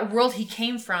that world he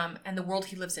came from and the world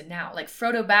he lives in now. Like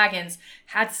Frodo Baggins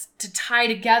had to tie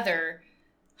together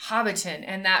Hobbiton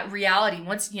and that reality.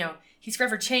 Once, he's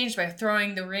forever changed by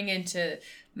throwing the ring into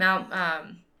Mount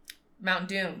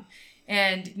Doom.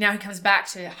 And now he comes back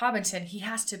to Hobbiton. He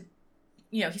has to,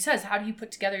 he says, how do you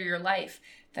put together your life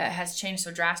that has changed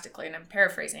so drastically? And I'm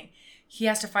paraphrasing. He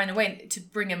has to find a way to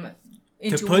bring him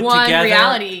into one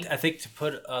reality. I think to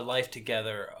put a life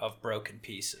together of broken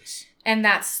pieces. And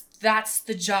that's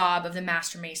the job of the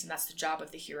Master Mason. That's the job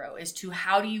of the hero, is to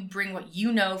how do you bring what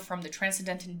you know from the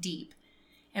transcendent deep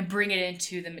and bring it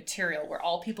into the material where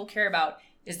all people care about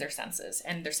is their senses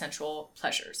and their sensual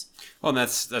pleasures. Well, and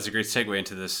that's a great segue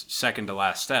into this second to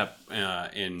last step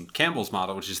in Campbell's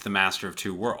model, which is the master of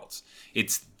two worlds.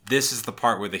 This is the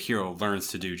part where the hero learns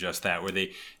to do just that, where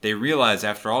they realize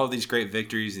after all of these great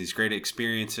victories, these great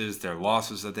experiences, their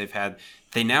losses that they've had,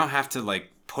 they now have to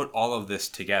put all of this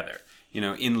together.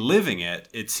 In living it,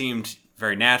 it seemed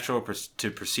very natural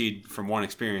to proceed from one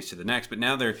experience to the next, but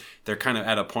now they're kind of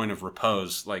at a point of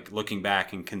repose, like looking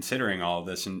back and considering all of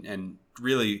this and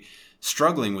really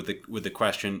struggling with the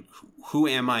question, who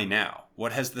am I now?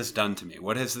 What has this done to me?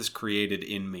 What has this created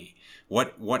in me?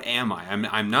 What am I?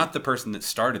 I'm not the person that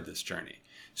started this journey.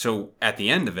 So at the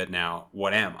end of it now,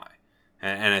 what am I?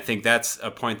 And I think that's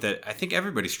a point that I think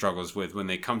everybody struggles with when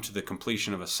they come to the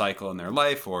completion of a cycle in their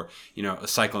life, or, you know, a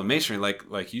cycle in masonry.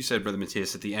 Like you said, Brother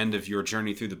Matthias, at the end of your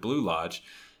journey through the Blue Lodge,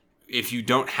 if you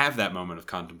don't have that moment of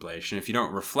contemplation, if you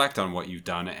don't reflect on what you've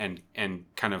done and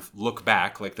kind of look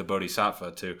back like the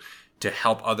Bodhisattva to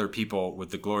help other people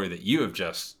with the glory that you have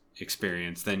just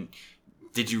experienced, then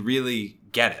did you really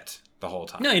get it the whole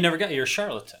time? No, you never got it. You're a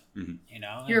charlatan. Mm-hmm. You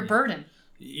know? You're a burden.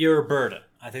 You're a burden.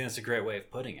 I think that's a great way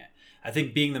of putting it. I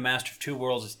think being the master of two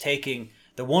worlds is taking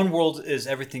the one world is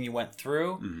everything you went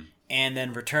through, Mm-hmm. and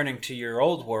then returning to your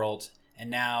old world, and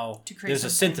now To create there's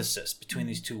a something. synthesis between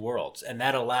these two worlds, and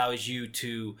that allows you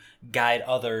to guide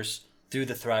others through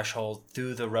the threshold,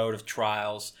 through the road of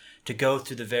trials, to go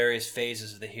through the various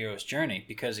phases of the hero's journey.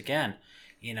 Because again,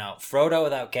 you know, Frodo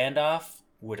without Gandalf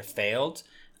would have failed.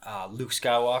 Luke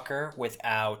Skywalker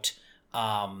without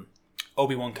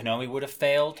Obi-Wan Kenobi would have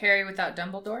failed. Harry without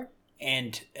Dumbledore.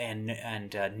 And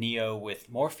Neo with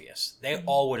Morpheus, they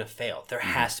all would have failed. There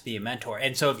has to be a mentor,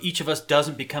 and so if each of us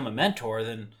doesn't become a mentor,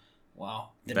 then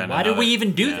Then why did we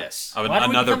even do yeah. this? Why Why did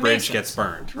we another become bridge Masons? gets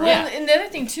burned. Well, Yeah. and the other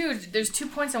thing too, there's 2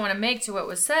 points I want to make to what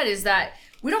was said is that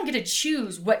we don't get to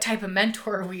choose what type of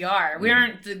mentor we are. We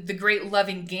aren't the great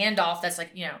loving Gandalf that's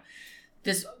like, you know,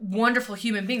 this wonderful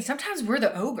human being. Sometimes we're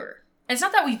the ogre. And it's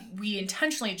not that we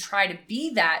intentionally try to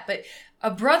be that, but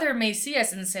a brother may see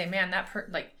us and say, man,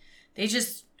 they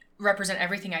just represent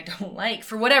everything I don't like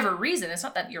for whatever reason. It's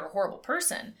not that you're a horrible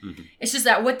person. Mm-hmm. It's just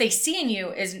that what they see in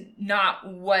you is not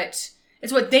what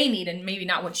it's what they need and maybe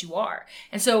not what you are.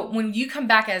 And so when you come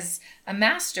back as a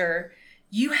master,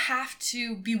 you have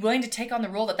to be willing to take on the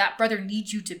role that that brother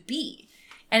needs you to be.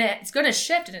 And it's going to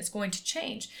shift and it's going to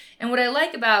change. And what I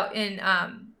like about in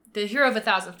The Hero of a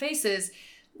Thousand Faces,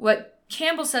 what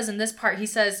Campbell says in this part, he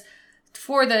says,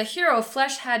 for the hero,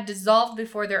 flesh had dissolved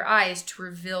before their eyes to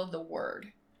reveal the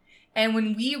word. And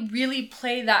when we really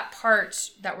play that part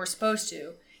that we're supposed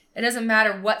to, it doesn't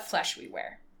matter what flesh we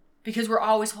wear, because we're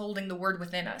always holding the word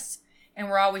within us. And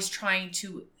we're always trying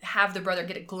to have the brother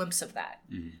get a glimpse of that.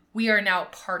 Mm-hmm. We are now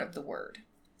part of the word.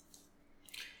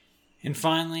 And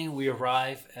finally, we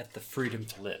arrive at the freedom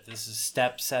to live. This is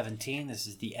step 17. This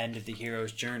is the end of the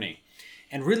hero's journey.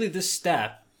 And really, this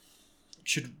step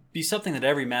should be something that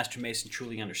every Master Mason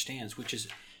truly understands, which is,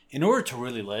 in order to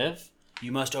really live,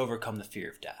 you must overcome the fear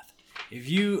of death. If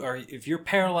you're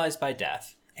paralyzed by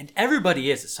death, and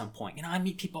everybody is at some point. You know, I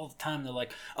meet people all the time, they're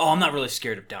like, oh, I'm not really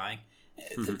scared of dying.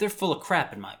 Mm-hmm. They're full of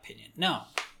crap, in my opinion. No.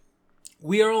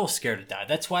 We are all scared to die.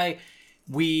 That's why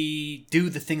we do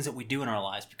the things that we do in our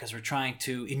lives, because we're trying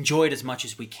to enjoy it as much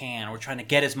as we can. We're trying to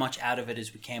get as much out of it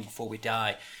as we can before we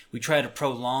die. We try to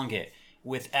prolong it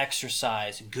with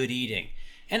exercise and good eating.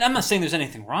 And I'm not saying there's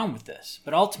anything wrong with this,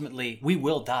 but ultimately we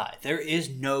will die. There is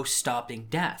no stopping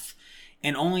death.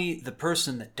 And only the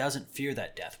person that doesn't fear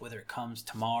that death, whether it comes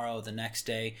tomorrow, the next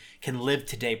day, can live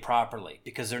today properly,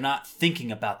 because they're not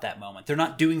thinking about that moment. They're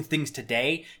not doing things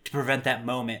today to prevent that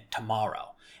moment tomorrow.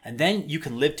 And then you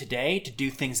can live today to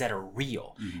do things that are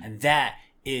real. Mm-hmm. And that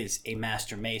is a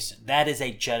Master Mason. That is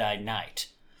a Jedi Knight.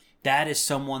 That is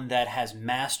someone that has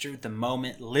mastered the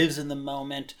moment, lives in the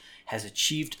moment, has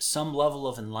achieved some level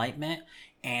of enlightenment,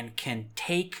 and can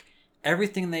take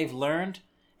everything they've learned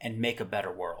and make a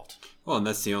better world. Well, and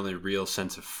that's the only real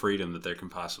sense of freedom that there can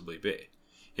possibly be.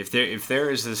 If there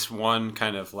is this one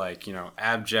kind of like, you know,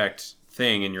 abject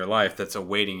thing in your life that's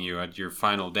awaiting you at your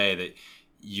final day that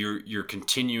you're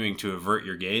continuing to avert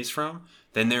your gaze from,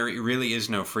 then there really is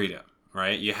no freedom,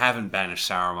 right? You haven't banished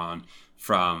Saruman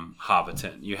from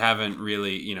Hobbiton. You haven't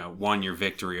really, you know, won your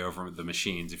victory over the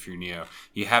machines if you're Neo.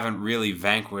 You haven't really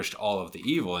vanquished all of the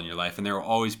evil in your life, and there will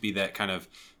always be that kind of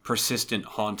persistent,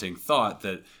 haunting thought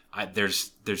that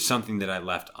there's something that I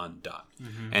left undone.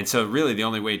 Mm-hmm. And so really the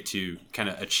only way to kind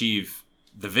of achieve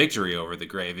the victory over the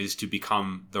grave is to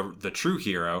become the true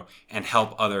hero and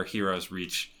help other heroes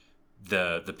reach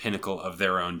the pinnacle of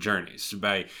their own journeys. So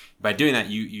by doing that,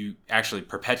 you actually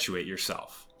perpetuate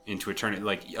yourself into eternity.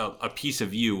 Like a piece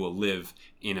of you will live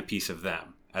in a piece of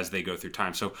them as they go through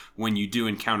time. So when you do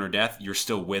encounter death, you're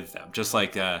still with them. Just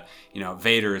like,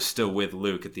 Vader is still with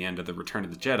Luke at the end of the Return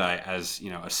of the Jedi as, you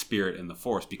know, a spirit in the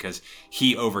Force, because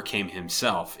he overcame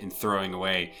himself in throwing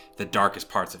away the darkest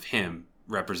parts of him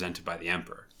represented by the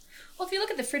Emperor. Well, if you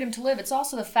look at the freedom to live, it's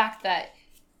also the fact that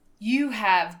you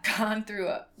have gone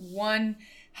through one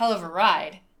hell of a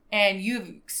ride, and you've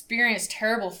experienced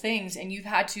terrible things, and you've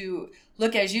had to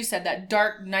look, as you said, that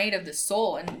dark night of the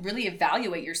soul and really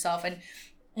evaluate yourself. And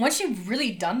once you've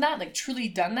really done that, like truly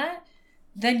done that,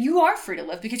 then you are free to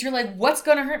live, because you're like, what's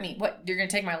going to hurt me? What, you're going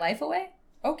to take my life away?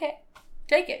 Okay,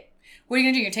 take it. What are you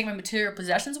going to do? You're going to take my material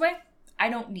possessions away? I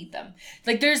don't need them.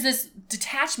 Like there's this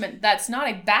detachment that's not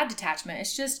a bad detachment.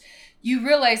 It's just you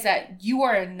realize that you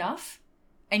are enough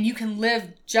and you can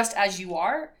live just as you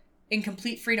are in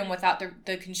complete freedom without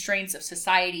the constraints of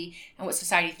society and what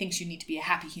society thinks you need to be a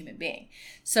happy human being.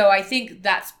 So I think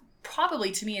that's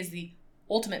probably to me is the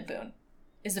ultimate boon,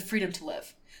 is the freedom to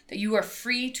live. That you are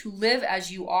free to live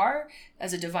as you are,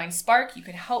 as a divine spark. You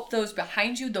can help those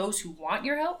behind you, those who want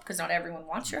your help, because not everyone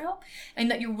wants your help,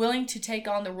 and that you're willing to take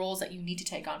on the roles that you need to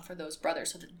take on for those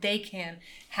brothers so that they can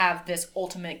have this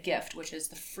ultimate gift, which is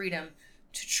the freedom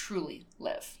to truly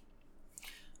live.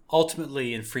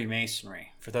 Ultimately, in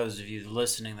Freemasonry, for those of you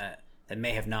listening that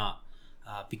may have not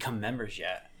become members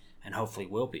yet, and hopefully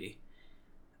will be,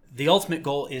 the ultimate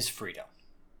goal is freedom.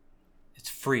 It's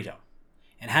freedom.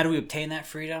 And how do we obtain that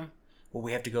freedom? Well,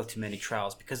 we have to go through many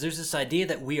trials, because there's this idea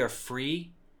that we are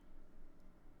free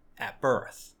at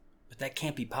birth, but that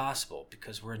can't be possible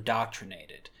because we're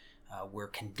indoctrinated. We're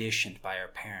conditioned by our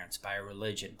parents, by our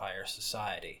religion, by our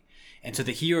society. And so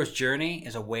the hero's journey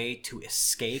is a way to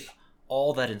escape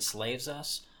all that enslaves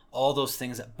us, all those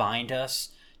things that bind us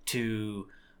to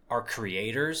our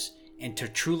creators, and to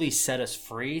truly set us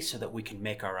free so that we can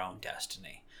make our own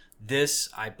destiny. This,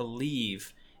 I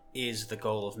believe, is the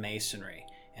goal of Masonry.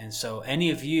 And so any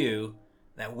of you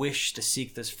that wish to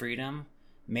seek this freedom,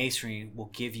 Masonry will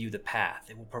give you the path.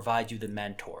 It will provide you the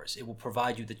mentors. It will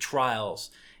provide you the trials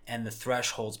and the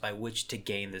thresholds by which to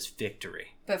gain this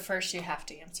victory. But first you have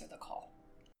to answer the call.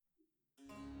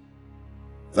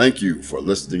 Thank you for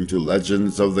listening to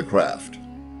Legends of the Craft.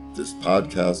 This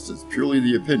podcast is purely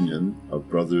the opinion of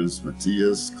brothers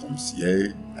Matthias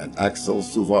Comsier and Axel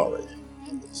Suvari,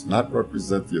 and does not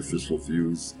represent the official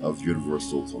views of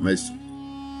Universal Comasonry.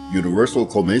 Universal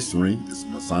Comasonry is a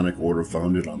Masonic order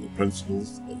founded on the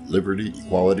principles of liberty,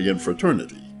 equality, and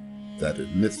fraternity that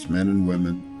admits men and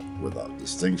women without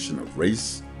distinction of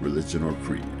race, religion, or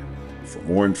creed. For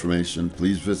more information,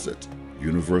 please visit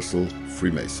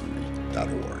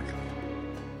universalfreemasonry.org.